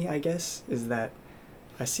worry me, I guess, is that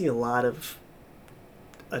I see a lot of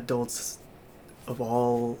adults of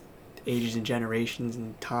all ages and generations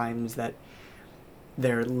and times that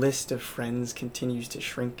their list of friends continues to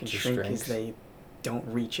shrink and Just shrink shrinks. as they don't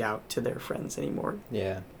reach out to their friends anymore.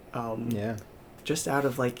 Yeah. Yeah. Just out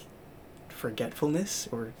of like forgetfulness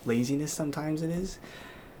or laziness sometimes it is.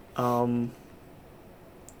 And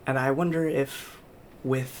I wonder if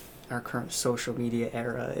with our current social media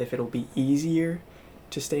era, if it'll be easier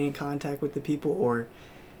to stay in contact with the people, or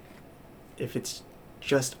if it's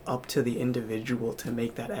just up to the individual to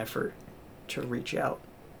make that effort to reach out.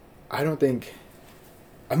 I don't think.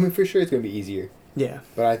 I mean, for sure it's gonna be easier. Yeah.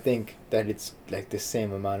 But I think that it's like the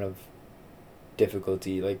same amount of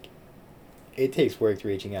difficulty. Like, it takes work to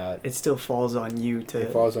reaching out. It still falls on you to.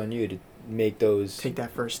 It falls on you to make those. Take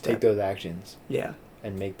that first step. Take those actions. Yeah.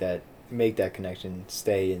 And make that connection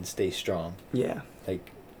stay strong. Yeah.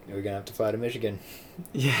 Like, we're gonna have to fly to Michigan.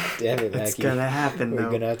 Yeah. Damn it, Mackie. It's gonna happen though.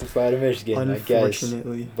 We're gonna have to fly to Michigan, I guess.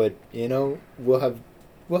 Unfortunately. But we'll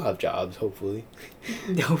have jobs, hopefully.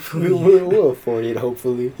 Hopefully. We'll afford it,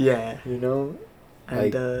 hopefully. Yeah.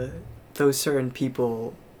 And those certain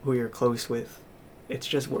people who you're close with, it's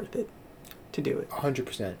just worth it to do it.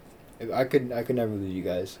 100%. I could never lose you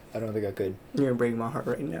guys. I don't think I could. You're gonna break my heart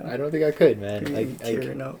right now. I don't think I could, man. You're Like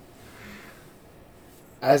tearing up.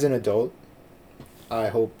 As an adult, I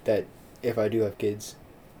hope that if I do have kids,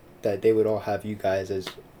 that they would all have you guys as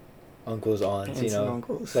uncles, aunts, Aunts and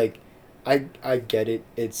uncles. Like, I get it.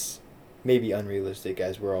 It's maybe unrealistic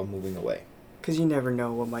as we're all moving away. Because you never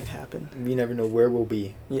know what might happen. You never know where we'll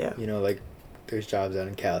be. Yeah. Like, there's jobs out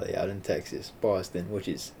in Cali, out in Texas, Boston, which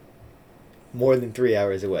is more than 3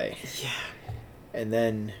 hours away. Yeah. And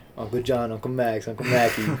then Uncle John, Uncle Max, Uncle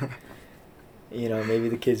Mackie, maybe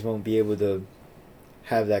the kids won't be able to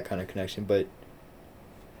have that kind of connection, but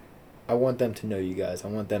I want them to know you guys. I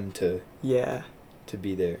want them to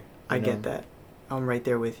be there. I get that. I'm right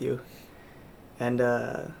there with you. And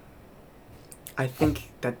I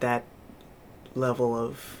think that level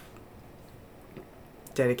of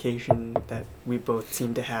dedication that we both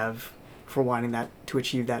seem to have for wanting to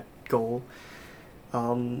achieve that goal,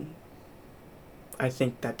 I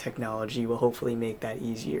think that technology will hopefully make that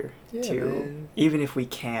easier man. Even if we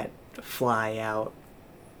can't fly out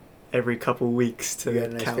every couple weeks to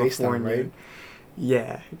nice California. FaceTime, right?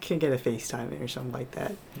 Yeah, you can get a FaceTime or something like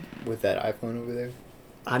that. With that iPhone over there?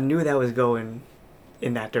 I knew that was going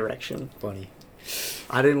in that direction. Funny.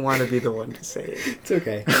 I didn't want to be the one to say it. It's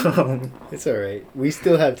okay. It's alright. We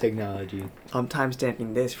still have technology. I'm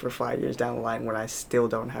timestamping this for 5 years down the line when I still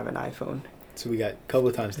don't have an iPhone. So we got a couple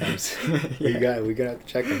of timestamps. Yeah. We're gonna have to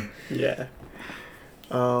check them. Yeah.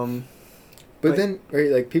 But then, right,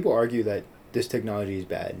 like, people argue that this technology is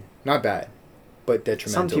bad. Not bad, but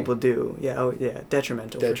detrimental. Some people do. Yeah,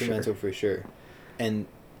 detrimental for sure. And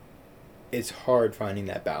it's hard finding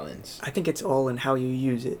that balance. I think it's all in how you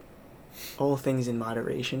use it. All things in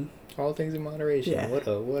moderation. All things in moderation. Yeah.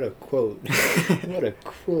 What a quote. What a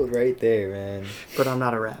quote right there, man. But I'm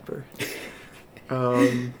not a rapper.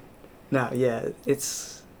 No, yeah,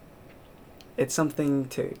 it's something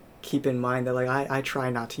to keep in mind that, like, I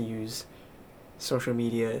try not to use social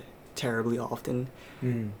media terribly often,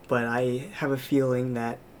 but I have a feeling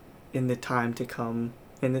that in the times to come,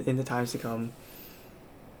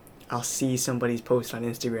 I'll see somebody's post on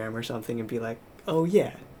Instagram or something and be like, oh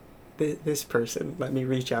yeah, this person, let me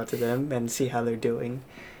reach out to them and see how they're doing,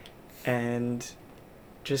 and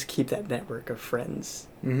just keep that network of friends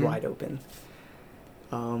wide open.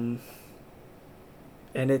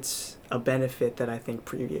 And it's a benefit that I think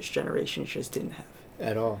previous generations just didn't have.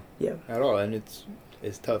 At all. Yeah. At all, and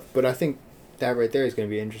it's tough. But I think that right there is going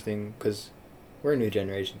to be interesting because we're a new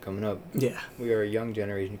generation coming up. Yeah. We are a young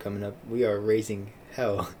generation coming up. We are raising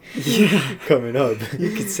hell Yeah. coming up.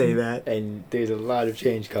 You could say that. And there's a lot of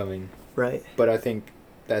change coming. Right. But I think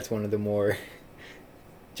that's one of the more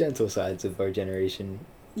gentle sides of our generation.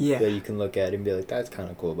 Yeah. That you can look at and be like, that's kind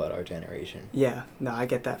of cool about our generation. Yeah. No, I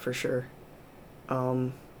get that for sure.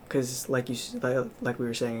 'Cause like we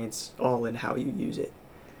were saying, it's all in how you use it.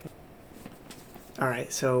 All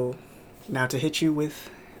right, so now to hit you with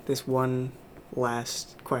this one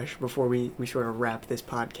last question before we sort of wrap this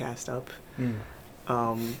podcast up.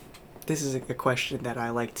 This is a question that I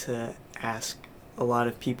like to ask a lot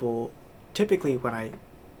of people, typically when I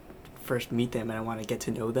first meet them and I want to get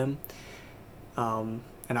to know them. And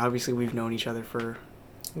and obviously we've known each other for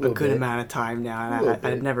a little good bit. amount of time now, A and little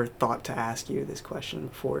I bit. never thought to ask you this question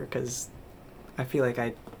before because I feel like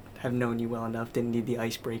I have known you well enough, didn't need the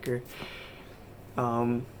icebreaker.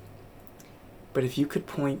 But if you could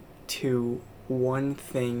point to one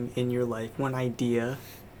thing in your life, one idea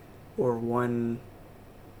or one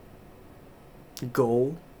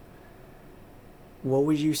goal, what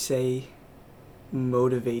would you say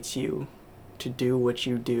motivates you to do what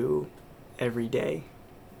you do every day?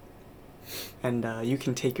 And you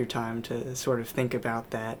can take your time to sort of think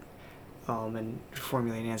about that and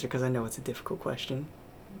formulate an answer, because I know it's a difficult question.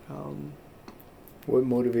 What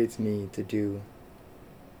motivates me to do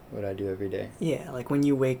what I do every day? Yeah, like when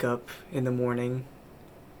you wake up in the morning,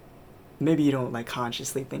 maybe you don't like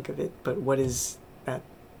consciously think of it, but what is that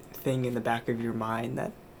thing in the back of your mind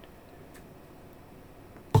that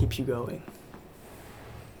keeps you going?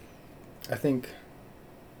 I think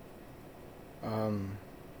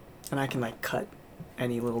And I can like cut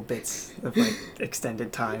any little bits of like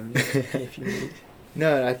extended time if you need.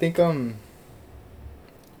 No, I think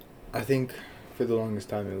for the longest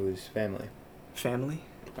time it was family. Family?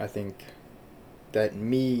 I think that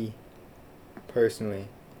me personally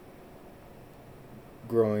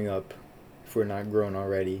growing up, if we're not grown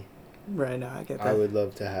already, Right, now I get that. I would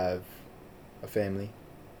love to have a family.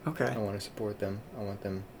 Okay. I want to support them. I want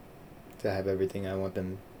them to have everything. I want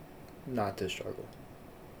them not to struggle.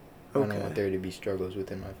 Okay. I don't want there to be struggles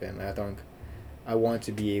within my family. I want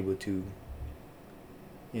to be able to,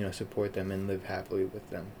 support them and live happily with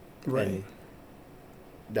them. Right. And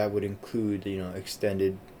that would include,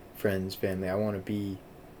 extended friends, family. I want to be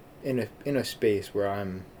in a space where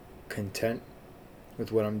I'm content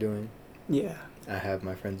with what I'm doing. Yeah. I have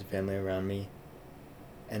my friends and family around me,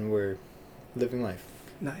 and we're living life.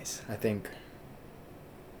 Nice. I think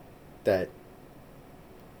that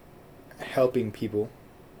helping people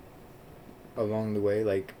along the way,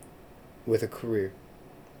 like with a career,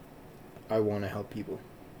 I want to help people.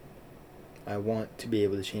 I want to be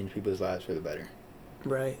able to change people's lives for the better.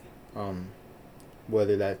 Right.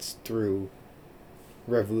 Whether that's through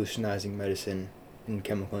revolutionizing medicine and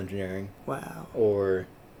chemical engineering. Wow. Or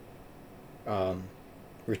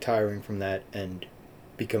retiring from that and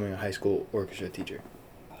becoming a high school orchestra teacher.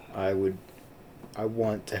 I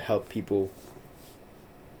want to help people,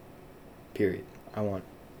 period. I want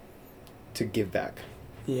to give back.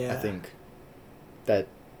 Yeah. I think that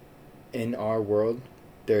in our world,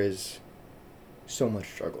 there is so much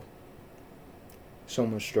struggle. So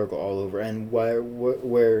much struggle all over. And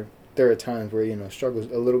where there are times where,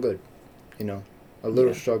 struggle's a little good. A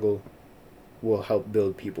little struggle will help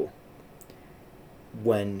build people.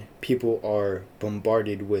 When people are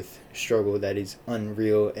bombarded with struggle that is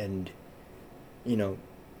unreal and,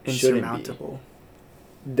 insurmountable,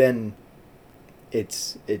 then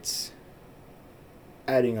it's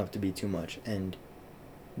adding up to be too much. And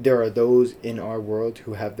there are those in our world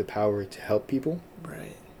who have the power to help people.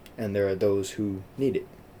 Right. And there are those who need it.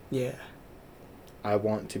 Yeah. I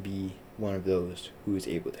want to be one of those who is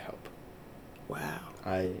able to help. Wow.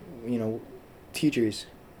 Teachers,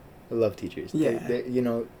 I love teachers. Yeah.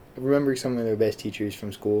 Remembering some of their best teachers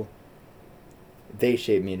from school, they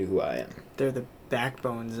shaped me to who I am. They're the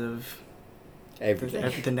backbones of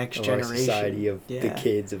Everything. the next of generation. Our society, of the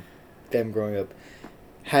kids, of them growing up.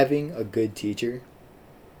 Having a good teacher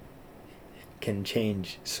can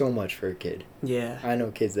change so much for a kid. Yeah. I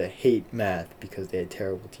know kids that hate math because they had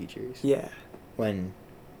terrible teachers. Yeah. When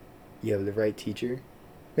you have the right teacher,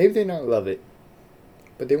 maybe they not love it,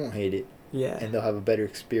 but they won't hate it. Yeah. And they'll have a better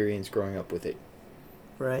experience growing up with it.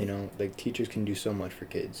 Right. Teachers can do so much for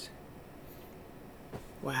kids.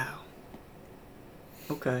 Wow.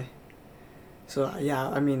 Okay. So, yeah,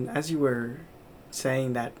 I mean, as you were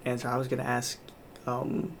saying that answer, I was going to ask,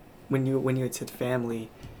 when you had said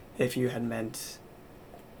family, if you had meant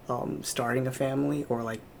starting a family or,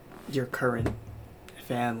 like, your current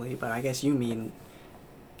family, but I guess you mean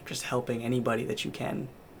just helping anybody that you can.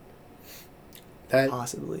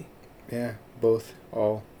 Possibly. Yeah, both,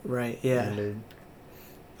 all. Right, yeah. And,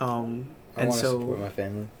 I want to support my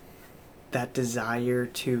family. That desire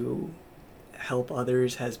to help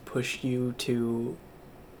others has pushed you to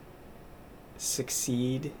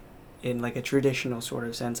succeed in like a traditional sort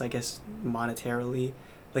of sense, I guess, monetarily.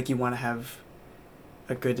 Like you want to have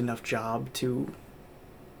a good enough job to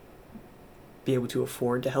be able to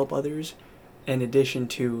afford to help others. In addition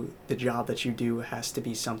to the job that you do has to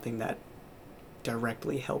be something that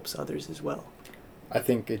directly helps others as well. I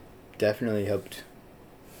think it definitely helped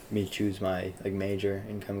me choose my major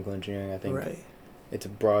in chemical engineering. I think it's a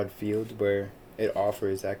broad field where it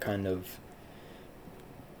offers that kind of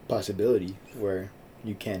possibility where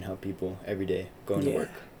you can help people every day going to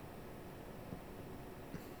work.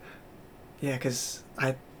 Yeah, because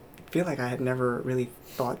I feel like I had never really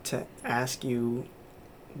thought to ask you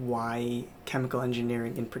why chemical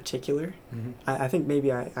engineering in particular. Mm-hmm. I think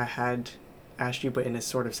maybe I had asked you, but in a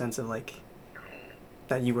sort of sense of like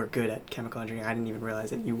that you were good at chemical engineering. I didn't even realize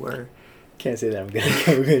that you were. Can't say that I'm good at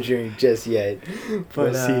chemical engineering just yet.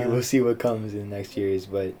 But, We'll see what comes in the next years,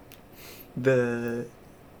 but the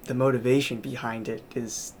motivation behind it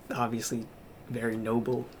is obviously very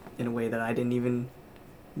noble in a way that I didn't even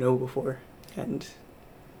know before, and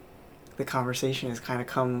the conversation has kind of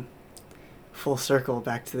come full circle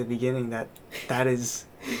back to the beginning that is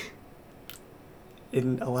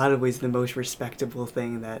in a lot of ways the most respectable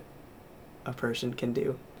thing that a person can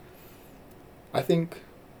do. I think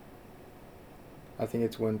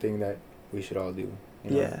it's one thing that we should all do.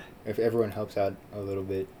 You know? Yeah. If everyone helps out a little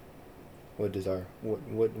bit,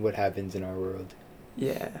 what happens in our world?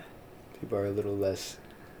 Yeah. People are a little less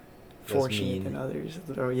Fortunate mean than others.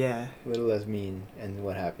 Or yeah. A little less mean, and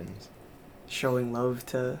what happens? Showing love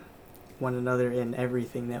to one another in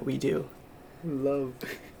everything that we do. Love.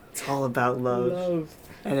 It's all about love.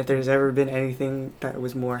 And if there's ever been anything that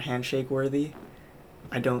was more handshake worthy,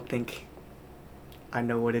 I don't think I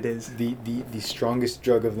know what it is. The strongest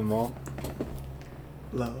drug of them all?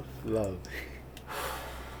 Love.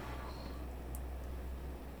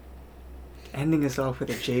 Ending us off with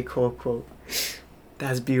a J. Cole quote.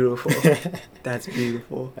 That's beautiful. That's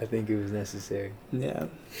beautiful. I think it was necessary. Yeah.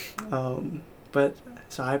 But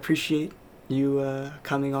so I appreciate you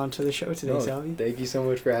coming on to the show today, Salvi. Thank you so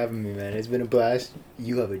much for having me, man. It's been a blast.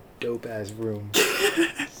 You have a dope ass room.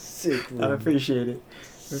 Sick room. I appreciate it.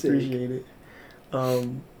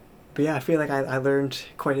 But yeah, I feel like I learned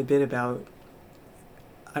quite a bit about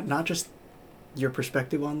not just your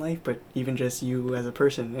perspective on life, but even just you as a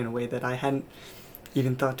person in a way that I hadn't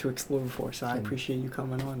even thought to explore before. So I appreciate you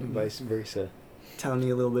coming on. And vice versa. Telling me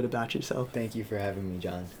a little bit about yourself. Thank you for having me,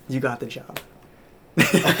 John. You got the job.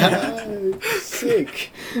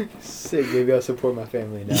 Sick. Maybe I'll support my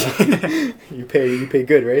family now. You pay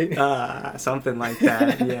good, right? Something like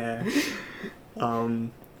that. Yeah.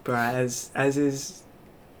 But as is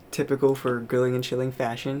typical for Grilling and Chilling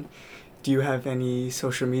fashion, do you have any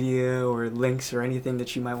social media or links or anything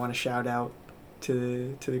that you might want to shout out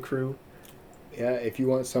to the crew? Yeah, if you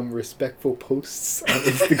want some respectful posts on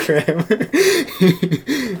Instagram,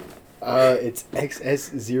 it's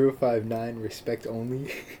XS059 respect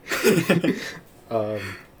only. I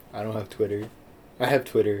don't have Twitter. I have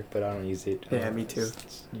Twitter, but I don't use it. Yeah, me too.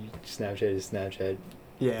 Snapchat is Snapchat.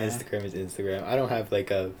 Yeah. Instagram is Instagram. I don't have like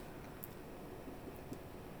a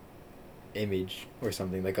image or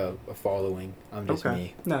something, like a following. I'm just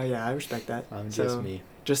me. No, yeah, I respect that. I'm just me.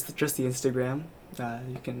 Just the Instagram.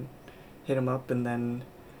 You can hit him up, and then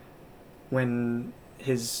when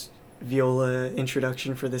his viola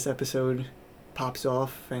introduction for this episode pops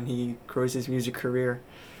off and he grows his music career,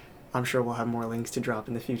 I'm sure we'll have more links to drop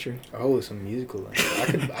in the future. Oh, some musical links.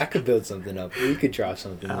 I could build something up. We could drop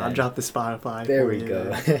something. I'll drop the Spotify. There we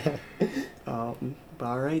go. But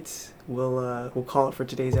all right, we'll call it for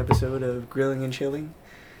today's episode of Grilling and Chilling.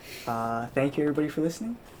 Thank you everybody for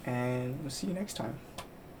listening, and we'll see you next time.